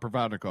Ruslan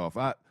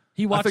Provodnikov.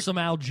 He watched some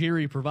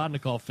Algieri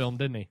Provodnikov film,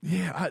 didn't he?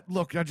 Yeah,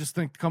 I just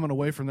think coming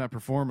away from that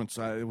performance,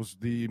 it was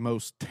the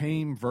most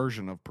tame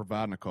version of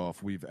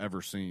Provodnikov we've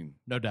ever seen.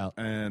 No doubt.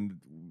 And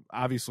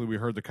obviously we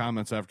heard the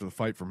comments after the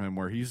fight from him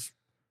where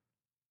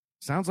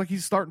sounds like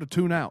he's starting to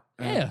tune out.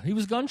 Yeah, he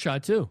was gun-shy,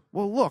 too.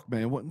 Well, look,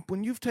 man,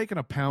 when you've taken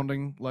a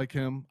pounding like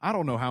him, I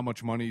don't know how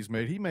much money he's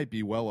made. He may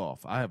be well off.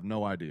 I have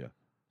no idea.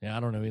 Yeah,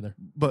 I don't know either.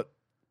 But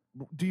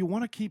do you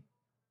want to keep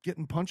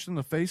getting punched in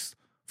the face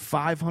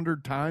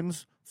 500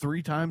 times,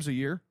 3 times a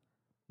year?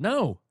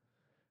 No.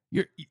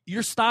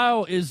 Your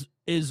style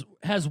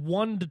has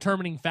one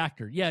determining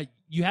factor. Yeah,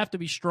 you have to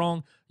be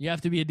strong, you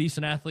have to be a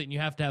decent athlete, and you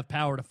have to have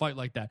power to fight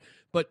like that.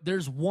 But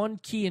there's one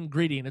key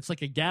ingredient. It's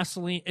like a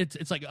gasoline.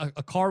 It's like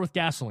a car with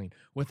gasoline.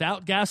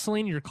 Without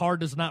gasoline, your car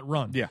does not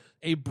run. Yeah.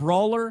 A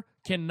brawler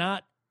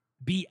cannot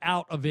be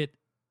out of it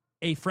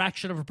a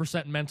fraction of a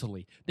percent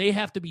mentally. They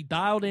have to be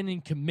dialed in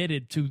and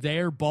committed to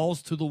their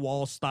balls to the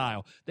wall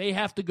style. They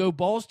have to go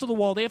balls to the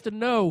wall. They have to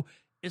know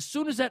as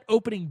soon as that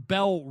opening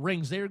bell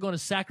rings, they are going to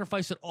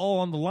sacrifice it all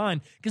on the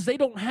line because they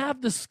don't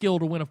have the skill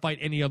to win a fight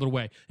any other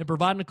way. And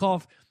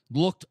Provodnikov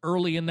looked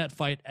early in that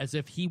fight as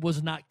if he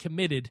was not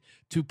committed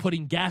to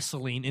putting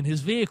gasoline in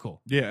his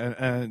vehicle. Yeah,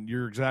 and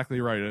you're exactly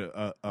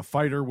right. A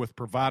fighter with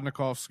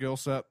Provodnikov's skill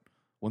set,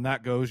 when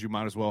that goes, you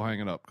might as well hang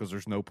it up because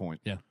there's no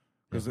point. Yeah.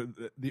 Because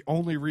the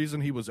only reason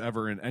he was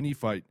ever in any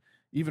fight,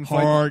 even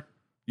Heart.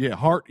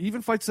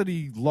 even fights that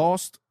he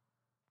lost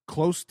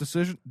close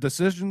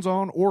decisions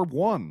on or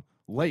won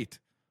late,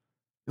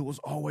 it was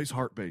always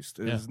heart-based.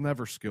 It was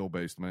never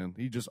skill-based, man.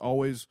 He just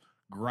always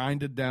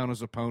grinded down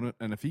his opponent,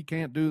 and if he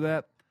can't do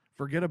that,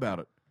 forget about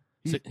it.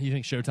 So you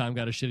think Showtime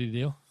got a shitty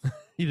deal?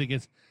 You think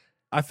it's...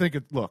 I think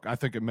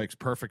it makes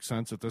perfect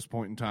sense at this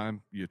point in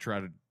time. You try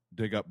to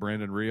dig up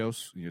Brandon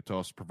Rios, you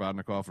toss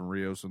Provodnikov and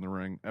Rios in the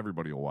ring,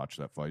 everybody will watch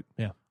that fight.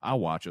 Yeah.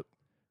 I'll watch it.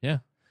 Yeah.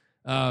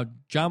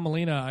 John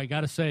Molina, I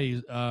got to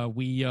say,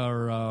 we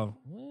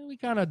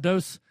kind of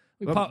dose...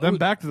 Them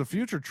Back to the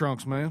Future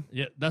trunks, man.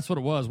 Yeah, that's what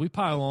it was. We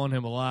pile on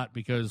him a lot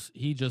because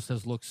he just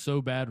has looked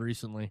so bad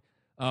recently.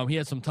 He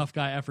had some tough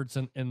guy efforts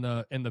in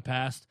the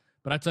past,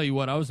 but I tell you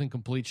what, I was in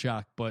complete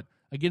shock. But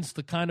against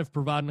the kind of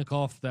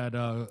Provodnikov that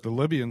the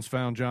Libyans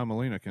found John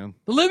Molina, Ken.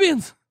 The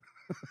Libyans,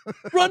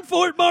 run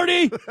for it,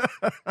 Marty!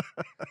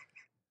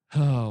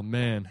 Oh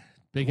man,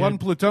 One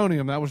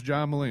plutonium. That was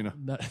John Molina.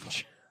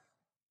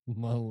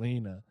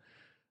 Molina.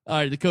 All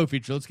right, the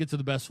co-feature. Let's get to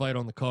the best fight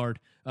on the card.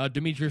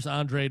 Demetrius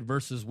Andrade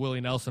versus Willie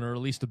Nelson, or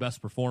at least the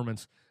best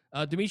performance.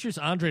 Demetrius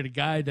Andrade, a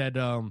guy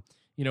that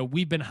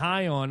we've been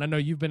high on. I know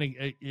you've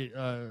been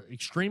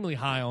extremely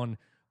high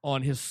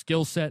on his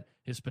skill set,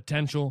 his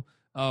potential.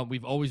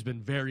 We've always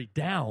been very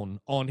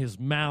down on his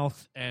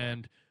mouth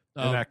and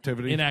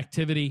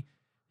inactivity.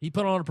 He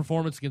put on a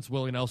performance against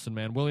Willie Nelson,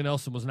 man. Willie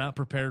Nelson was not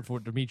prepared for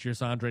what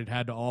Demetrius Andrade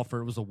had to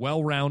offer. It was a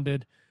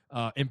well-rounded,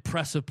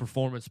 impressive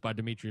performance by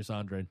Demetrius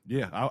Andrade.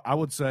 Yeah, I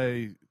would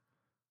say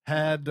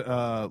had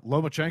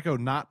Lomachenko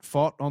not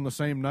fought on the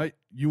same night,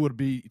 you would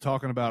be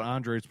talking about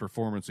Andrade's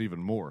performance even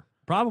more.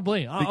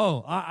 Probably.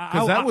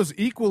 Because that was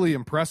equally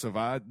impressive.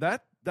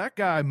 That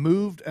guy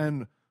moved,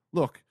 and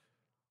look,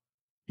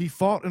 he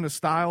fought in a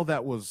style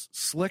that was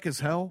slick as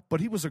hell, but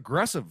he was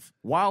aggressive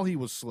while he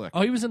was slick.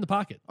 Oh, he was in the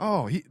pocket.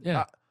 Oh,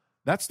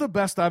 that's the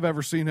best I've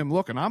ever seen him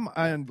look.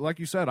 And like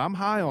you said, I'm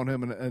high on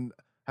him and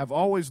have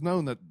always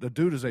known that the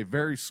dude is a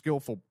very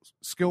skillful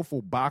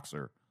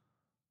boxer.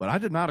 But I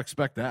did not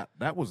expect that.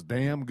 That was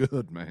damn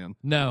good, man.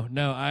 No,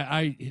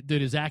 I did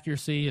his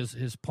accuracy,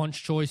 his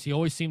punch choice. He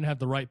always seemed to have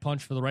the right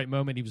punch for the right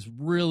moment. He was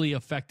really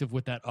effective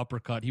with that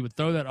uppercut. He would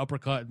throw that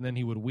uppercut and then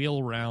he would wheel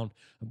around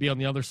and be on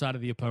the other side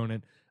of the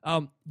opponent.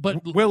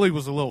 But Willie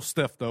was a little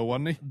stiff though,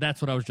 wasn't he?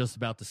 That's what I was just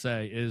about to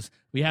say. Is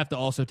we have to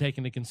also take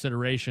into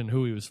consideration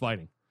who he was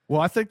fighting.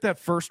 Well, I think that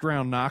first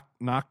round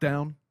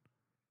knockdown.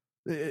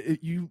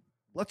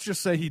 Let's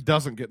just say he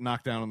doesn't get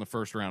knocked down in the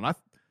first round.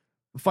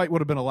 The fight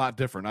would have been a lot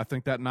different. I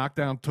think that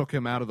knockdown took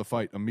him out of the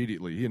fight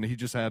immediately.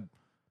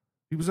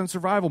 He was in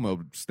survival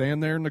mode.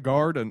 Stand there in the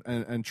guard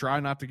and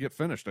try not to get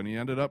finished, and he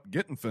ended up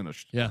getting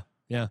finished. Yeah.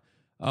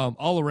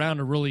 All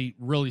around a really,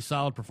 really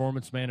solid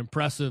performance, man.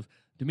 Impressive.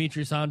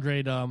 Demetrius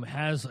Andrade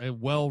has a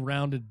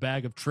well-rounded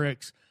bag of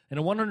tricks in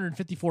a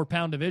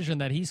 154-pound division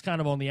that he's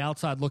kind of on the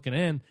outside looking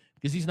in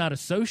because he's not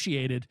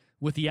associated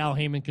with the Al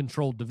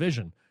Heyman-controlled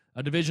division.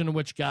 A division in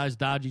which guys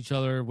dodge each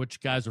other, which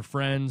guys are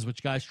friends,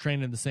 which guys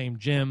train in the same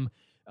gym.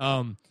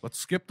 Let's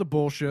skip the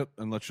bullshit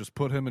and let's just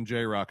put him and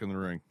J-Rock in the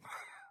ring.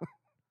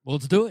 Well,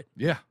 let's do it.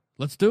 Yeah.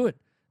 Let's do it.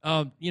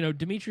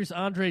 Demetrius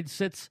Andrade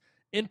sits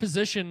in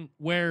position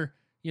where,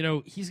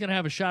 he's going to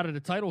have a shot at a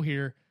title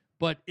here,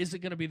 but is it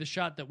going to be the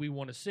shot that we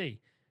want to see?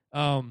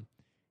 The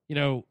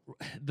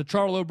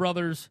Charlo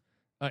brothers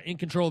in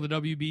control of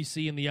the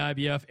WBC and the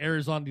IBF,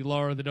 Arizona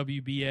Lara, the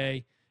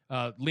WBA,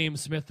 Liam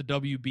Smith, the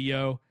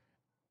WBO.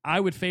 I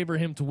would favor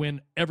him to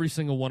win every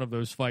single one of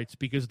those fights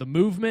because the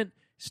movement,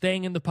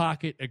 staying in the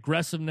pocket,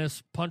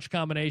 aggressiveness, punch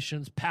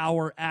combinations,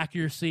 power,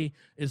 accuracy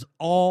is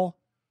all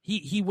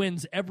he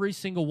wins every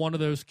single one of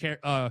those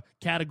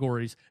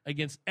categories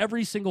against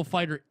every single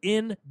fighter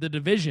in the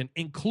division,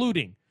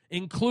 including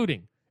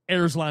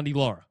Arizlandi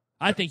Lara.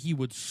 I think he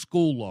would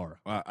school Lara.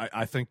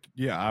 I think,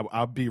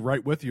 I'll be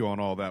right with you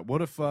on all that.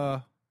 What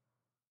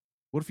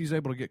if he's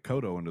able to get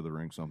Cotto into the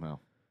ring somehow?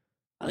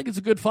 I think it's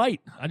a good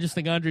fight. I just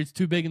think Andre's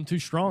too big and too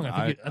strong.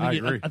 I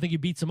agree. I think he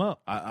beats him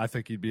up. I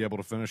think he'd be able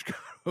to finish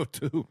Cotto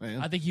too,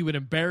 man. I think he would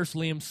embarrass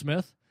Liam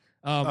Smith.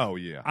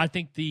 I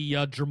think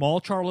the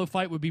Jamal Charlo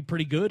fight would be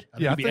pretty good. I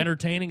think it'd be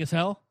entertaining as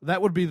hell.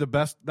 That would be the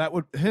best.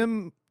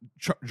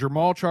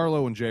 Jamal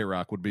Charlo and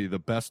J-Rock would be the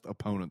best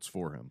opponents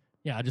for him.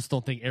 Yeah, I just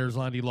don't think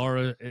Arizlandi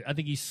Lara. I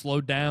think he's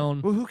slowed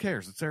down. Well, who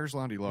cares? It's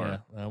Arizlandi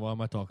Lara. Yeah. Why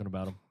am I talking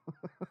about him?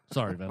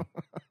 Sorry, man.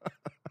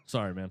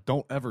 Sorry, man.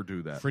 Don't ever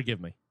do that.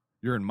 Forgive me.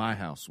 You're in my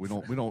house. We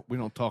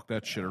don't talk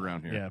that shit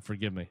around here. Yeah,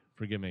 forgive me.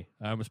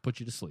 I almost put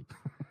you to sleep.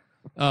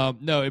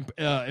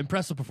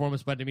 Impressive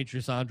performance by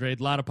Demetrius Andrade.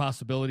 A lot of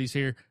possibilities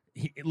here.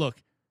 Look,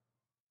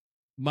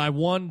 my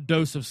one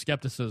dose of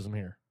skepticism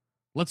here.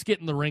 Let's get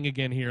in the ring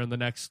again here in the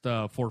next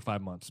 4 or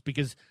 5 months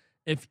because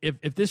if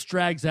this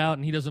drags out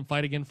and he doesn't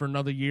fight again for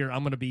another year,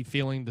 I'm going to be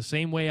feeling the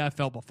same way I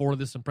felt before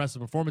this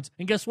impressive performance.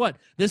 And guess what?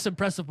 This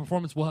impressive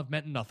performance will have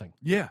meant nothing.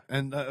 Yeah,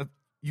 and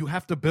you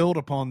have to build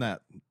upon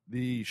that.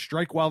 The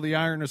strike while the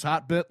iron is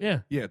hot bit.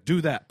 Yeah,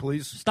 do that,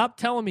 please. Stop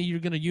telling me you're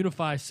going to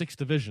unify 6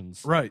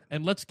 divisions. Right.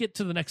 And let's get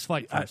to the next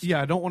fight first.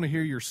 I don't want to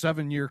hear your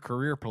 7-year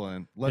career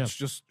plan. Let's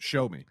just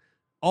show me.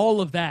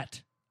 All of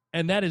that.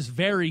 And that is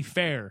very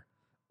fair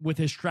with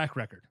his track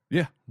record.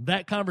 Yeah.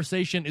 That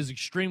conversation is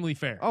extremely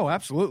fair. Oh,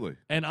 absolutely.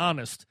 And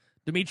honest.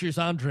 Demetrius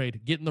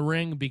Andrade, get in the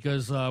ring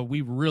because we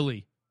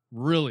really,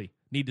 really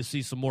need to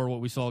see some more of what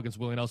we saw against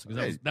Willie Nelson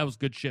because that was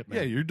good shit, man.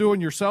 Yeah, you're doing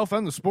yourself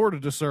and the sport a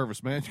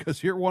disservice, man,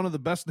 because you're one of the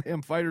best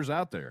damn fighters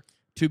out there.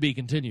 To be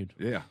continued.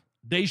 Yeah.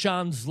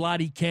 Dejan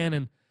Zlati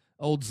Cannon,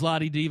 old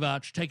Zlati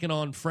Divac, taking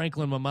on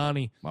Franklin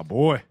Mamani. My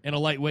boy. In a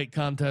lightweight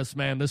contest,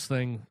 man. This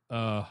thing,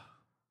 man.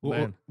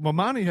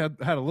 Mamani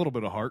had a little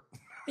bit of heart.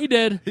 He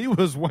did. He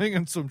was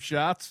winging some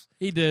shots.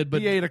 He did,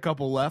 but he ate a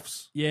couple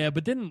lefts. Yeah,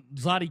 but didn't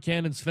Zlati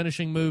Cannon's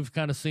finishing move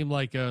kind of seem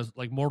like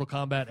Mortal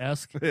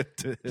Kombat-esque? It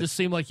did. Just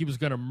seemed like he was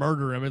going to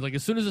murder him. Like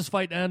as soon as this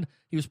fight ended,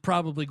 he was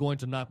probably going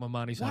to knock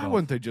Mamani's head off. Why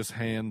wouldn't they just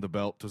hand the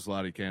belt to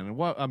Zlati Cannon?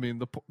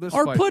 This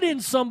or fight... put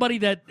in somebody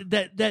that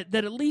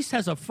at least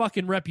has a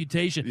fucking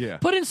reputation. Yeah.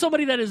 Put in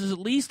somebody that has at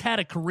least had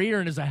a career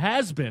and is a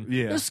has-been.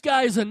 Yeah. This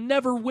guy's a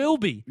never will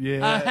be.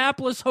 Yeah. A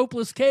hapless,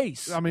 hopeless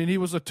case. I mean, he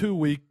was a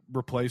 2-week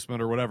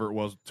replacement or whatever it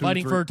was.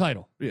 Fighting for a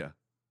title. Yeah.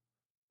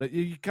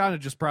 You kind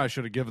of just probably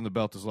should have given the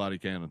belt to Zlati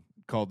Cannon,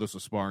 called this a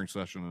sparring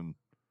session, and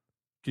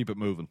keep it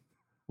moving.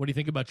 What do you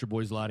think about your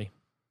boy Zlati?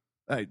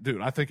 Hey, dude,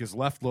 I think his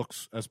left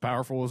looks as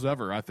powerful as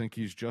ever. I think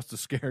he's just as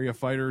scary a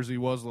fighter as he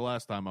was the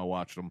last time I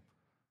watched him.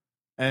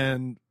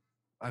 And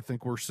I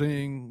think we're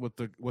seeing with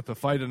the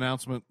fight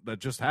announcement that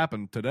just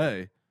happened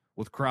today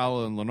with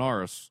Crowell and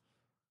Linares,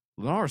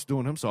 Linares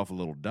doing himself a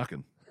little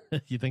ducking.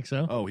 You think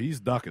so? Oh, he's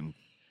ducking.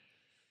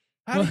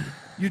 How do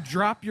you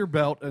drop your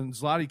belt, and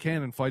Zloty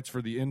Cannon fights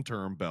for the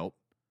interim belt.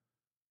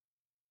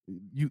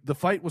 The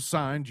fight was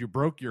signed. You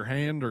broke your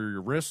hand or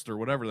your wrist or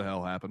whatever the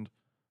hell happened.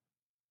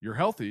 You're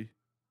healthy,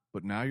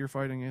 but now you're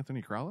fighting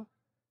Anthony Krala?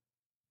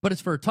 But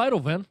it's for a title,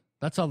 Vin.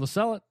 That's how they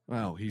sell it.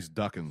 Well, he's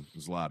ducking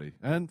Zloty.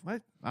 And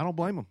I don't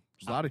blame him.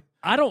 Zloty.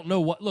 I don't know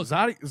what. Look,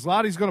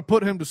 Zloty's going to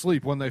put him to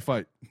sleep when they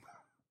fight.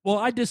 Well,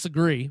 I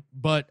disagree,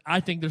 but I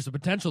think there's a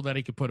potential that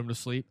he could put him to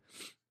sleep.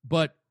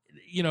 But,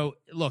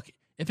 look,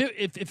 if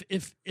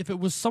it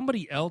was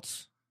somebody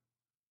else,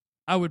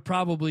 I would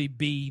probably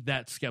be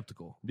that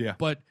skeptical. Yeah.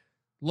 But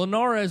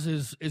Linares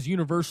is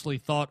universally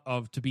thought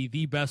of to be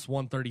the best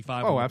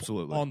 135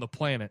 absolutely. on the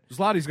planet.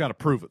 Zloty's got to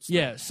prove it. Still.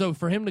 Yeah, so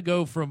for him to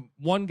go from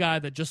one guy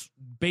that just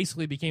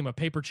basically became a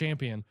paper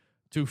champion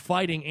to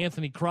fighting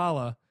Anthony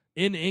Krala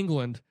in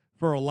England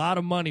for a lot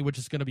of money, which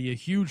is going to be a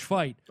huge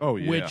fight. Oh,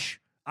 yeah.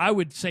 Which I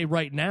would say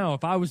right now,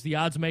 if I was the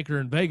odds maker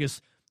in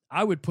Vegas,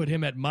 I would put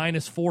him at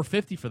minus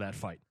 450 for that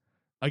fight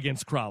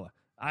against Krala.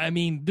 I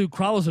mean, dude,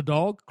 Krala's a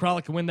dog.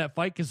 Krala can win that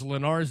fight because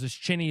Linares is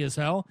chinny as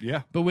hell.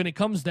 Yeah. But when it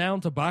comes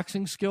down to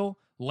boxing skill,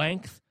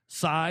 length,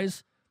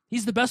 size,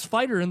 he's the best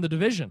fighter in the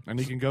division. And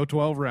he can go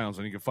 12 rounds,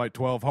 and he can fight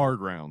 12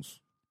 hard rounds.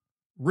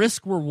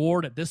 Risk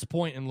reward at this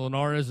point in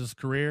Linares'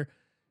 career,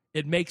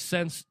 it makes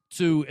sense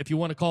to, if you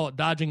want to call it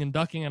dodging and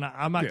ducking, and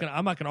I'm not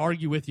gonna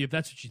argue with you if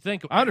that's what you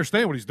think. I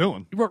understand what he's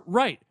doing.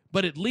 Right,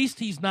 but at least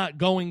he's not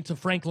going to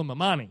Franklin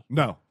Mamani.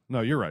 No,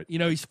 you're right.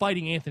 He's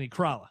fighting Anthony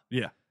Krala.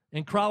 Yeah.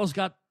 And Krala's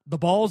got the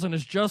balls and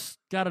has just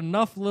got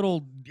enough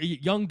little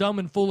young, dumb,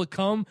 and full of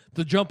cum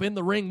to jump in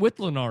the ring with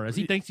Linares.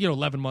 He thinks,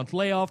 11-month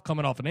layoff,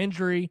 coming off an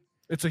injury.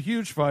 It's a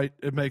huge fight.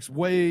 It makes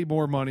way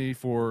more money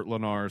for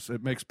Linares.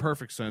 It makes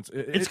perfect sense.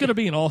 It's going to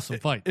be an awesome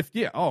fight.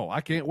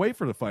 I can't wait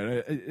for the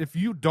fight. If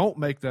you don't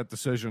make that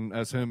decision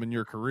as him in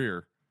your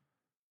career,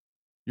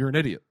 you're an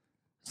idiot.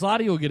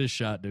 Zloty will get his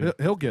shot, dude.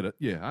 He'll get it.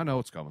 Yeah, I know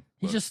it's coming.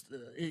 He's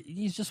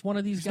just one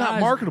of these guys. He's not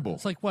marketable.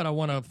 It's like, what, I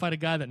want to fight a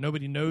guy that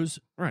nobody knows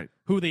right.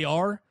 who they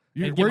are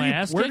and where get my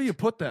ass Where kicked? do you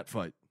put that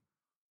fight?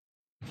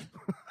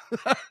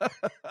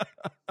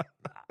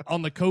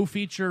 On the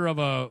co-feature of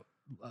a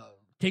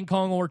King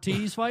Kong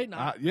Ortiz fight?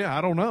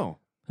 I don't know.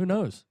 Who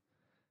knows?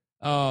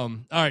 All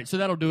right, so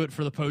that'll do it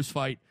for the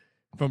post-fight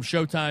from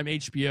Showtime,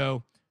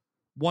 HBO.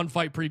 One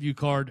fight preview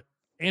card,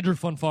 Andrew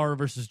Funfara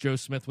versus Joe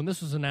Smith. When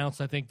this was announced,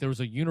 I think there was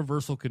a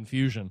universal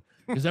confusion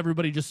because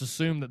everybody just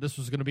assumed that this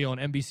was going to be on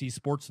NBC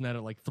Sportsnet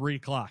at like 3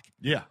 o'clock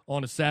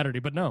on a Saturday.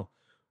 But no,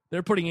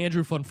 they're putting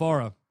Andrew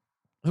Funfara,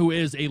 who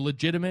is a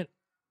legitimate,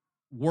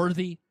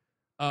 worthy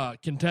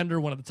contender,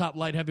 one of the top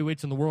light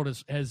heavyweights in the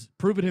world, has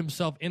proven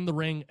himself in the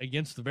ring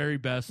against the very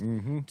best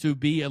to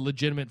be a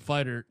legitimate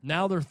fighter.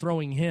 Now they're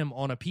throwing him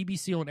on a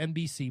PBC on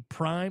NBC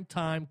prime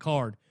time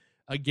card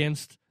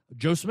against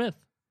Joe Smith.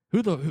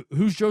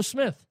 Who's Joe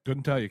Smith?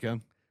 Couldn't tell you,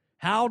 Ken.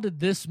 How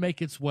did this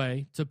make its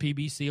way to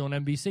PBC on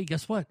NBC?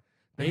 Guess what?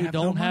 They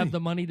don't have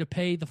the money to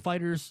pay the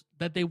fighters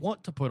that they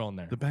want to put on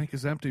there. The bank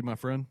is empty, my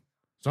friend.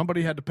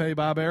 Somebody had to pay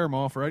Bob Arum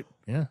off, right?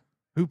 Yeah.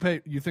 Who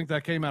paid? You think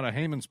that came out of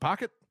Heyman's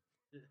pocket?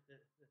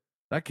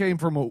 That came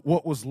from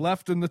what was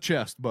left in the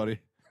chest, buddy.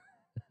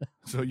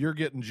 So you're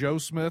getting Joe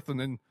Smith, and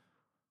then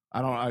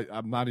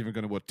I'm not even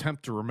going to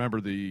attempt to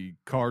remember the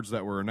cards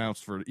that were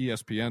announced for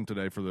ESPN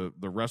today for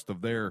the rest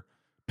of their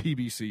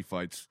PBC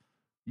fights.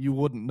 You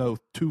wouldn't know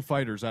 2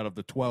 fighters out of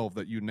the 12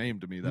 that you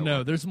named to me.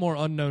 There's more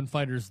unknown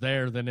fighters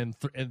there than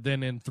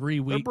in 3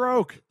 weeks. They're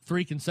broke.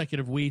 3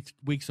 consecutive weeks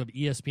of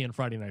ESPN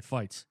Friday night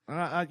fights.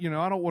 I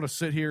don't want to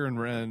sit here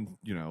and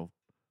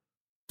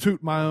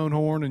toot my own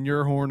horn and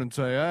your horn and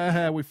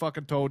say, we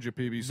fucking told you,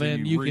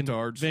 PBC, you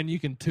retards. Then you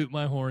can toot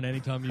my horn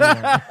anytime you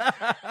want.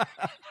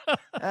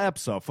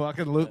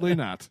 Absolutely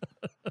not.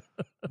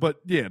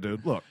 But yeah,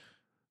 dude, look,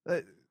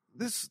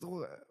 this,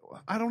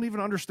 I don't even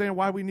understand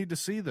why we need to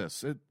see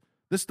this.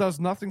 This does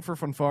nothing for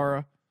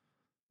Funfara.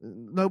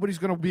 Nobody's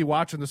going to be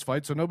watching this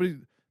fight, so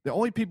the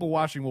only people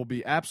watching will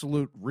be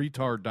absolute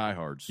retard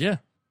diehards. Yeah,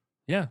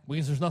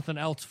 because there's nothing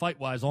else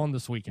fight-wise on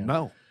this weekend.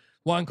 No.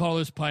 Juan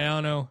Carlos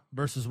Payano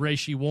versus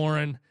Raishi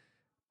Warren.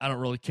 I don't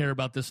really care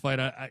about this fight.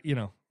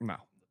 No.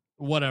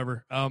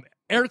 Whatever.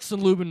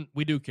 Erickson Lubin,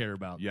 we do care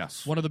about.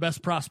 Yes. One of the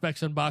best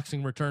prospects in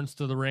boxing returns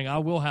to the ring. I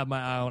will have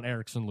my eye on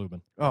Erickson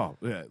Lubin. Oh,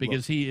 yeah.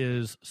 Because he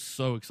is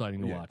so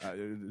exciting to watch.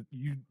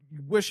 You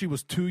wish he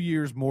was 2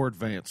 years more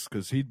advanced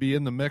because he'd be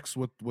in the mix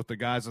with the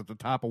guys at the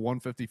top of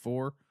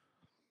 154.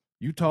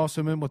 You toss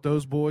him in with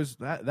those boys,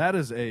 that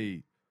is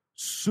a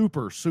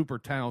super, super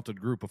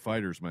talented group of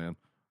fighters, man,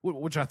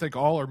 which I think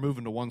all are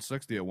moving to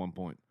 160 at one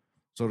point.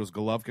 So does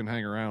Golovkin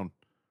hang around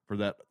for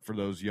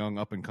those young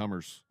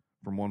up-and-comers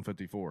from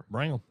 154.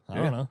 Bring them. I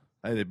don't know.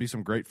 Hey, they'd be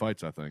some great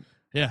fights, I think.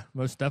 Yeah,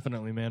 most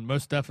definitely, man.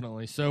 Most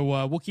definitely.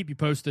 So we'll keep you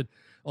posted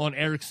on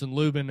Erickson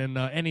Lubin and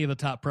any of the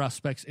top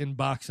prospects in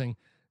boxing.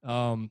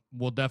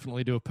 We'll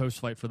definitely do a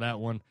post-fight for that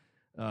one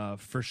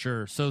for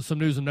sure. So some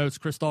news and notes.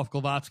 Krzysztof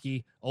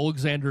Glowacki,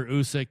 Alexander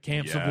Usyk,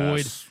 Cam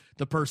Savoyd,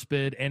 the purse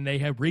bid, and they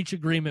have reached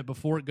agreement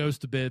before it goes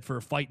to bid for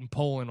a fight in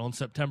Poland on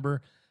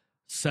September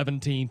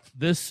 17th.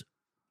 This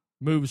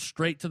moves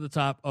straight to the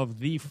top of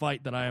the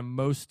fight that I am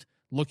most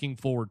looking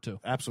forward to.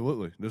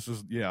 Absolutely. This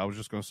is, I was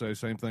just going to say the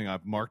same thing.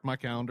 I've marked my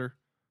calendar.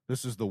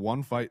 This is the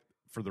one fight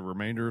for the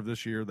remainder of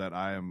this year that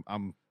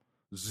I'm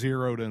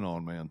zeroed in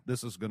on, man.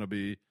 This is going to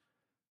be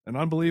an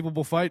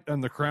unbelievable fight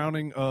and the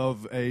crowning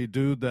of a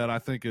dude that I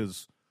think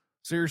is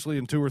seriously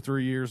in 2 or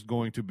 3 years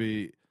going to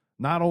be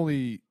not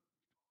only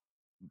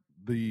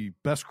the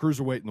best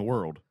cruiserweight in the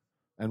world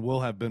and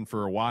will have been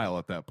for a while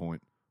at that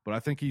point, but I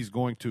think he's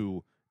going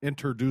to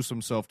introduce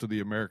himself to the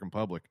American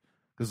public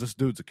because this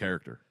dude's a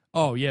character.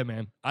 Oh, yeah,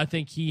 man. I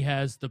think he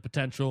has the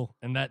potential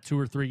in that 2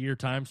 or 3 year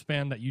time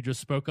span that you just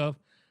spoke of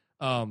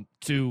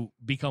to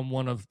become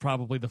one of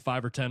probably the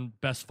 5 or 10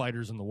 best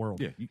fighters in the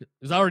world. Yeah,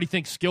 because I already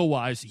think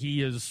skill-wise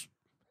he is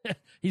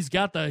he's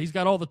got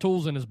all the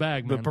tools in his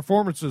bag, man. The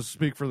performances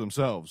speak for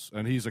themselves,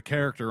 and he's a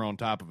character on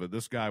top of it.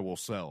 This guy will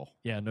sell.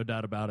 Yeah, no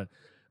doubt about it.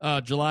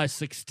 July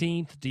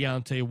 16th,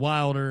 Deontay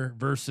Wilder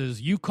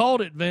versus, you called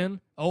it, Vin,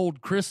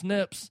 old Chris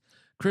Nips.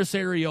 Chris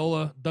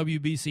Areola,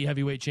 WBC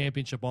Heavyweight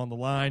Championship on the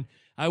line.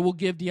 I will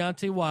give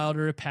Deontay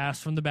Wilder a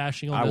pass from the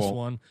bashing on this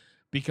one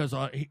because,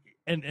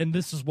 and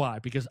this is why,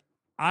 because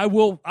I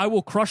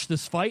will crush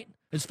this fight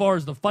as far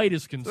as the fight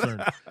is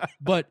concerned.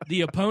 But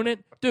the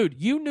opponent, dude,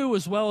 you knew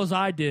as well as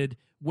I did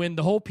when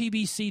the whole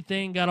PBC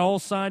thing got all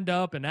signed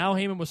up and Al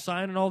Heyman was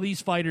signing all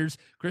these fighters.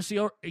 Chris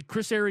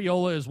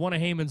Areola is one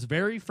of Heyman's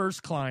very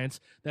first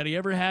clients that he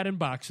ever had in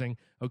boxing,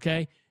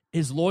 okay?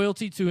 His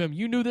loyalty to him,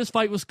 you knew this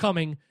fight was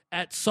coming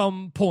at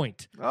some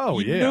point. Oh,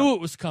 you knew it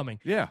was coming.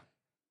 Yeah.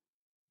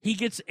 He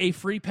gets a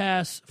free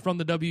pass from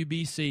the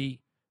WBC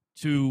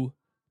to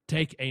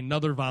take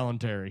another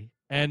voluntary.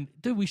 And,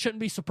 dude, we shouldn't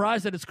be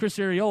surprised that it's Chris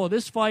Areola.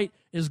 This fight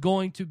is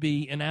going to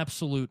be an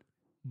absolute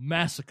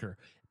massacre.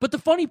 But the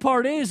funny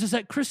part is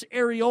that Chris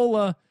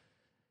Areola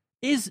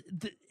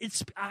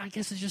I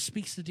guess it just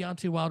speaks to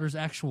Deontay Wilder's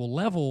actual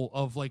level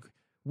of, like,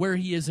 where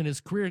he is in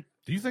his career.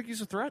 Do you think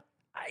he's a threat?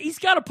 He's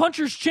got a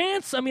puncher's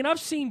chance. I mean, I've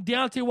seen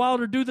Deontay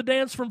Wilder do the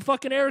dance from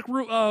fucking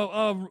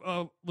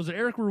was it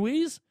Eric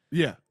Ruiz?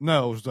 Yeah.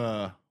 No, it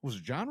was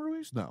it John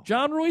Ruiz? No.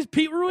 John Ruiz?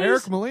 Pete Ruiz?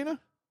 Eric Molina?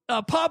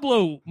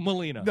 Pablo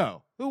Molina.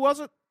 No. Who was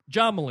it?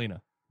 John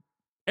Molina.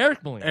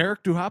 Eric Molina.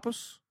 Eric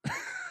Duhapis?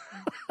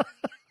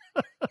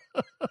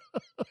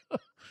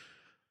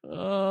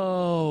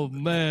 Oh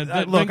man!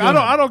 Look,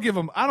 I don't give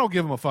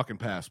him a fucking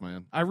pass,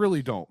 man. I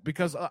really don't,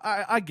 because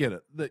I get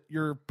it that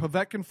your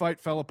Povetkin fight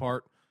fell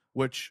apart,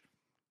 which,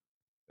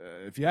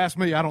 if you ask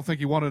me, I don't think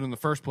he won it in the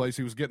first place.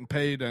 He was getting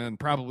paid and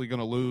probably going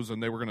to lose,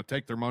 and they were going to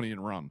take their money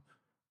and run.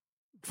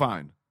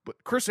 Fine,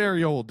 but Chris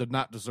Areola did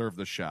not deserve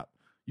this shot.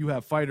 You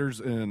have fighters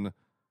in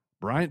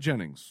Bryant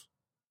Jennings,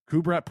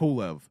 Kubrat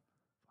Pulev.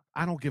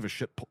 I don't give a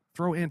shit.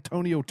 Throw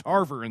Antonio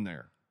Tarver in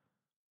there,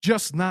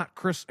 just not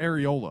Chris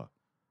Areola.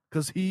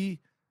 Because he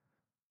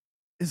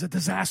is a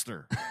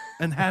disaster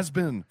and has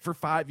been for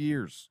 5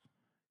 years.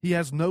 He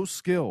has no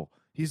skill.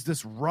 He's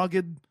this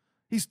rugged.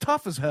 He's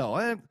tough as hell.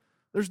 And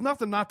there's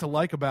nothing not to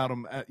like about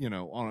him.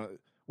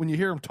 When you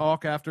hear him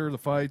talk after the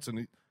fights,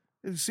 and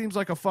he seems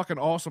like a fucking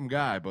awesome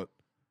guy. But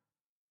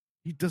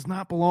he does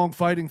not belong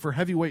fighting for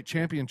heavyweight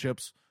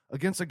championships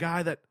against a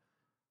guy that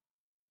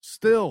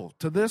still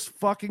to this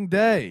fucking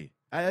day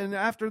and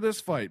after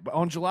this fight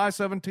on July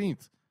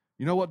 17th,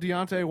 you know what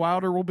Deontay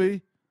Wilder will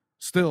be?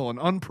 Still an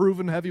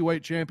unproven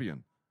heavyweight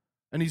champion.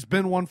 And he's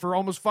been one for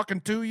almost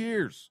fucking 2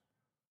 years.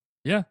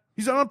 Yeah.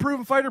 He's an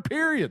unproven fighter,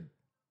 period.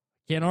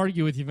 Can't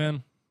argue with you,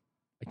 Vin.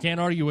 I can't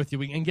argue with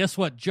you. And guess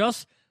what?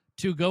 Just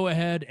to go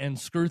ahead and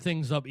screw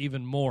things up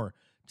even more,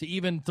 to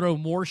even throw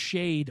more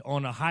shade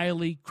on a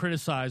highly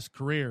criticized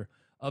career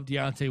of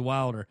Deontay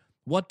Wilder,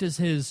 what does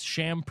his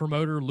sham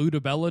promoter, Lou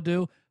DiBella,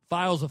 do?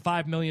 Files a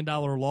 $5 million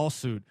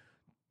lawsuit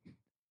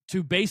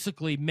to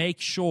basically make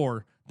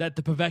sure that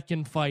the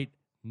Povetkin fight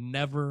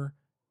never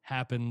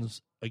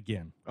happens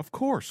again. Of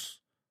course.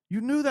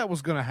 You knew that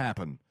was going to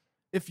happen.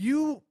 If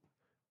you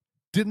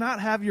did not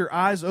have your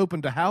eyes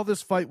open to how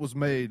this fight was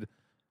made,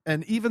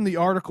 and even the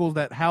article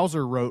that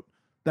Hauser wrote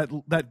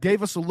that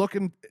gave us a look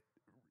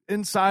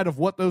inside of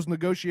what those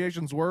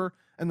negotiations were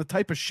and the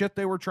type of shit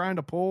they were trying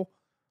to pull,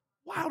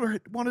 Wilder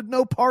wanted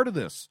no part of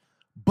this.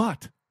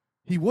 But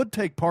he would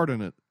take part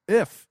in it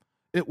if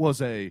it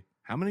was a,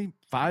 how many,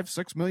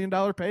 $5-6 million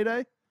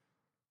payday?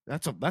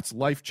 That's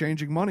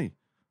life-changing money.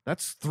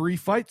 That's 3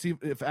 fights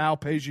if Al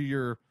pays you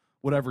your,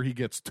 whatever he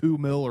gets, $2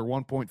 million or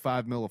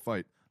 $1.5 million a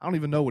fight. I don't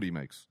even know what he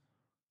makes.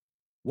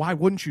 Why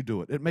wouldn't you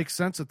do it? It makes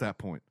sense at that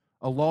point.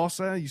 A loss,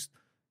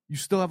 you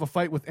still have a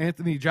fight with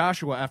Anthony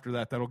Joshua after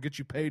that'll get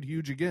you paid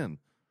huge again.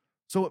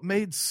 So it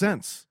made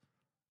sense.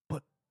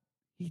 But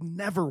he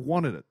never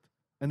wanted it.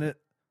 And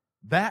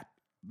that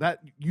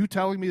you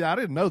telling me that,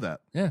 I didn't know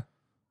that. Yeah.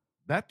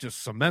 That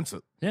just cements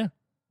it. Yeah.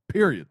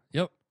 Period.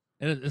 Yep.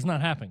 It's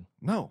not happening.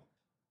 No.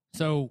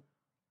 So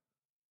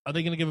are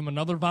they going to give him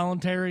another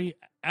voluntary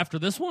after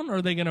this one, or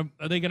are they going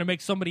to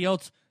make somebody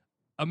else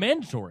a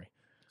mandatory?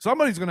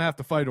 Somebody's going to have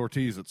to fight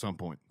Ortiz at some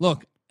point.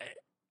 Look,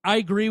 I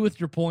agree with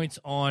your points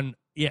on,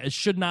 it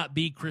should not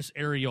be Chris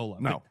Arreola.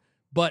 No.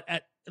 But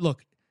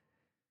look.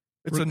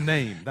 It's a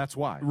name. That's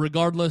why.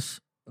 Regardless,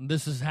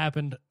 this has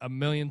happened a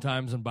million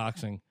times in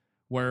boxing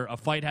where a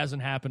fight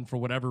hasn't happened for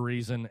whatever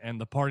reason,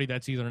 and the party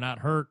that's either not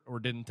hurt or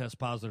didn't test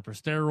positive for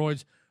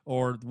steroids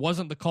or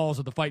wasn't the cause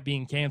of the fight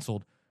being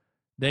canceled,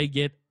 they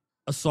get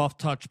a soft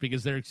touch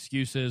because their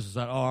excuse is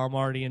that, I'm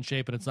already in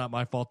shape and it's not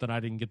my fault that I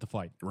didn't get the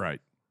fight.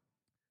 Right.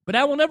 But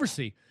now we'll never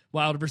see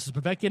Wilder versus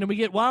Povetkin, and we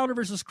get Wilder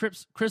versus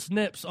Chris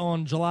Nips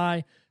on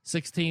July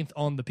 16th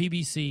on the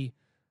PBC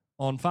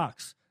on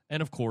Fox.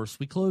 And, of course,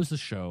 we close the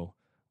show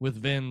with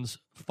Vin's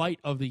Fight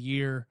of the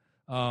Year.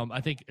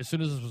 I think as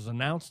soon as this was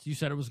announced, you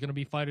said it was going to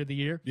be Fight of the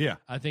Year. Yeah.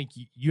 I think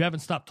you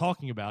haven't stopped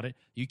talking about it.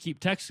 You keep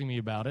texting me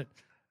about it,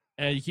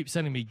 and you keep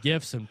sending me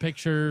GIFs and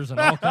pictures and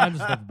all kinds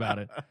of stuff about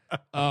it.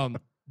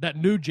 That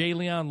new J.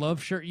 Leon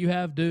Love shirt you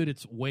have, dude,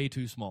 it's way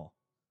too small.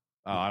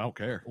 Oh, I don't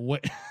care.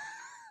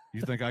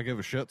 You think I give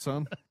a shit,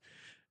 son?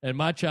 And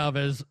my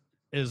Chavez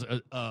is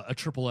a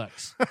triple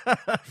X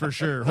for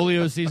sure.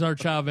 Julio Cesar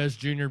Chavez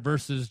Jr.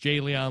 versus J.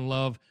 Leon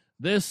Love.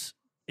 This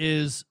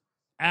is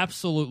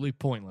absolutely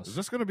pointless. Is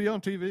this going to be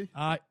on TV?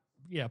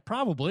 Yeah,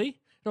 probably.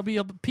 It'll be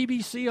a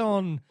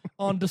PBC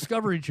on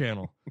Discovery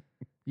Channel.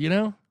 You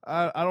know?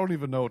 I don't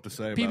even know what to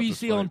say about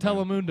PBC this on fight,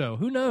 Telemundo.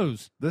 Who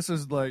knows? This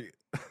is like,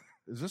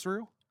 is this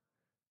real?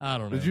 I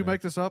don't know. Did you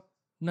make this up?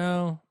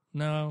 No.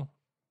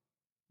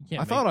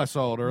 I thought I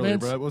saw it earlier,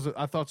 Vince, but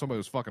I thought somebody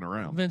was fucking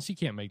around. Vince, you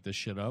can't make this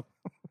shit up.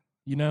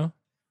 You know?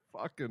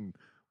 Fucking,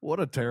 what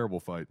a terrible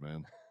fight,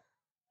 man.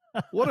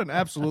 What an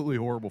absolutely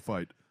horrible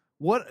fight.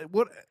 What,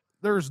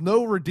 there's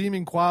no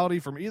redeeming quality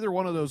from either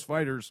one of those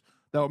fighters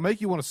that would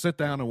make you want to sit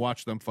down and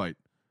watch them fight.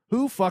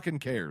 Who fucking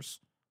cares?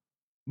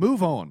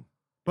 Move on.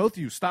 Both of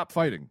you, stop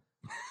fighting.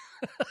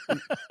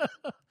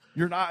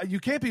 You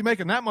can't be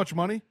making that much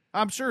money.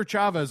 I'm sure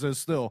Chavez is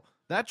still.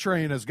 That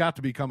train has got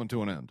to be coming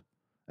to an end.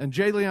 And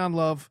J. Leon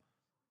Love.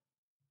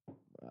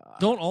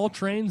 Don't all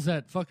trains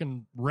that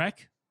fucking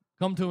wreck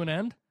come to an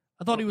end?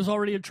 I thought he was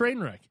already a train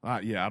wreck.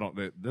 Yeah, I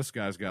don't. This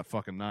guy's got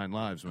fucking 9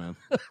 lives, man.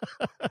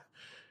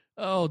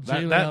 Oh,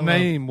 that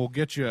name will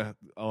get you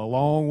a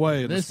long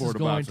way in the sport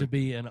of boxing. This is going to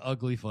be an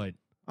ugly fight.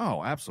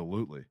 Oh,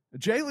 absolutely.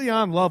 J.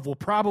 Leon Love will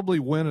probably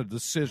win a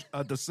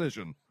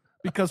decision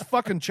because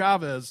fucking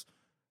Chavez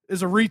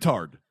is a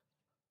retard.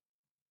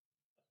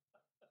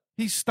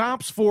 He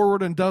stomps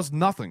forward and does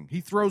nothing.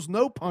 He throws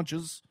no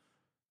punches.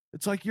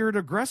 It's like you're an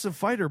aggressive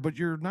fighter, but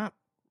you're not.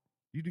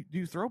 Do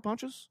you throw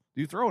punches?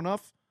 Do you throw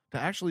enough to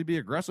actually be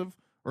aggressive?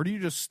 Or do you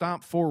just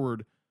stomp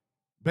forward,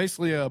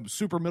 basically a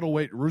super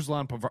middleweight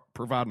Ruslan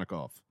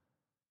Provodnikov?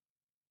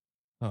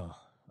 Oh,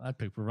 I'd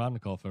pick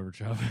Provodnikov over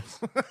Chavez.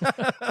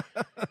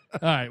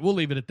 All right, we'll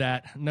leave it at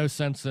that. No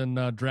sense in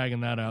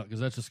dragging that out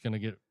because that's just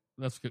going to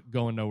that's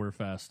going nowhere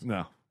fast.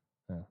 No.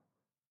 Yeah.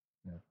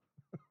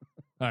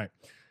 All right.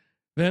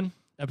 Then,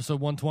 episode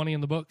 120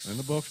 in the books. In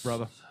the books,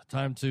 brother.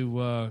 Time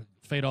to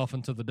fade off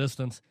into the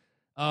distance.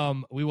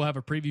 We will have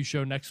a preview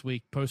show next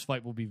week.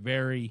 Post-fight will be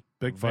very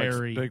big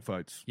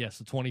fights. Yes,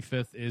 the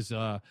 25th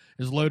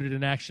is loaded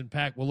and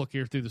action-packed. We'll look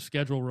here through the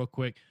schedule real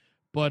quick.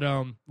 But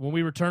when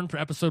we return for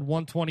episode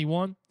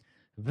 121,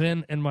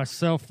 Vin and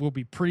myself will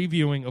be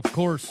previewing, of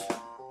course,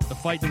 the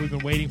fight that we've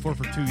been waiting for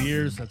 2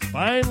 years. That's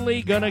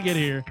finally going to get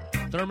here.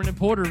 Thurman and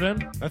Porter,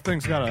 Vin. That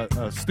thing's got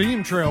a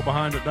steam trail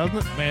behind it, doesn't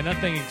it? Man,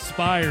 that thing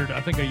expired, I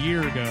think, a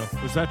year ago.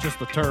 Was that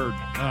just a turd?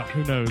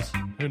 Who knows?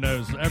 Who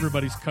knows?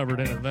 Everybody's covered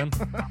in it, Vin.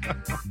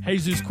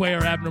 Jesus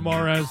Cuellar, Abner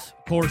Mares,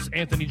 of course,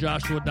 Anthony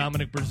Joshua,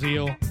 Dominic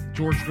Brazil,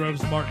 George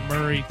Groves, Martin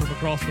Murray from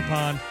across the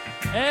pond,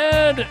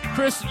 and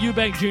Chris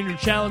Eubank Jr.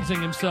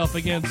 challenging himself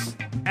against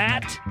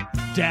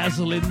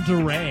 @Dazzlin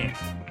Duran.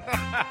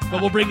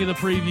 But we'll bring you the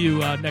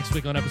preview next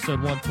week on episode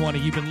 120.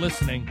 You've been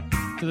listening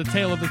to the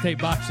Tale of the Tape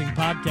Boxing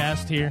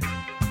podcast here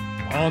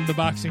on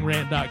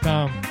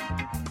theboxingrant.com.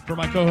 For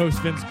my co-host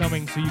Vince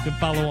Cummings, who you can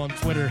follow on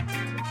Twitter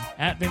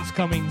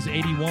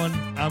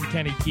 @VinceCummings81. I'm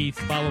Kenny Keith.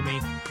 Follow me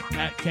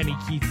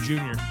 @KennyKeith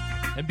Jr.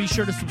 And be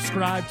sure to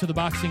subscribe to the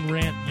Boxing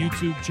Rant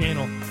YouTube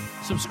channel.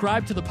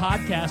 Subscribe to the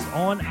podcast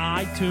on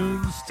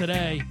iTunes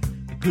today,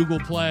 Google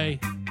Play,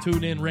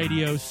 TuneIn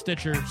Radio,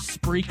 Stitcher,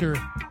 Spreaker.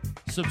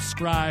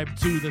 Subscribe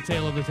to the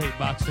Tale of the Tape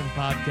Boxing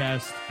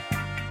podcast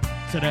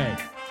today.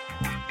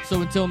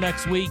 So until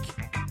next week,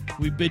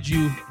 we bid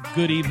you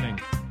good evening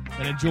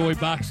and enjoy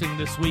boxing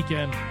this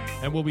weekend.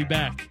 And we'll be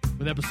back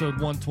with episode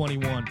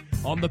 121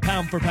 on the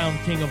Pound for Pound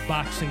King of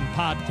Boxing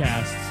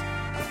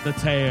podcasts, the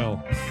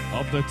Tale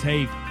of the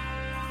Tape.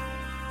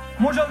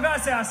 Muchas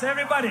gracias,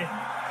 everybody.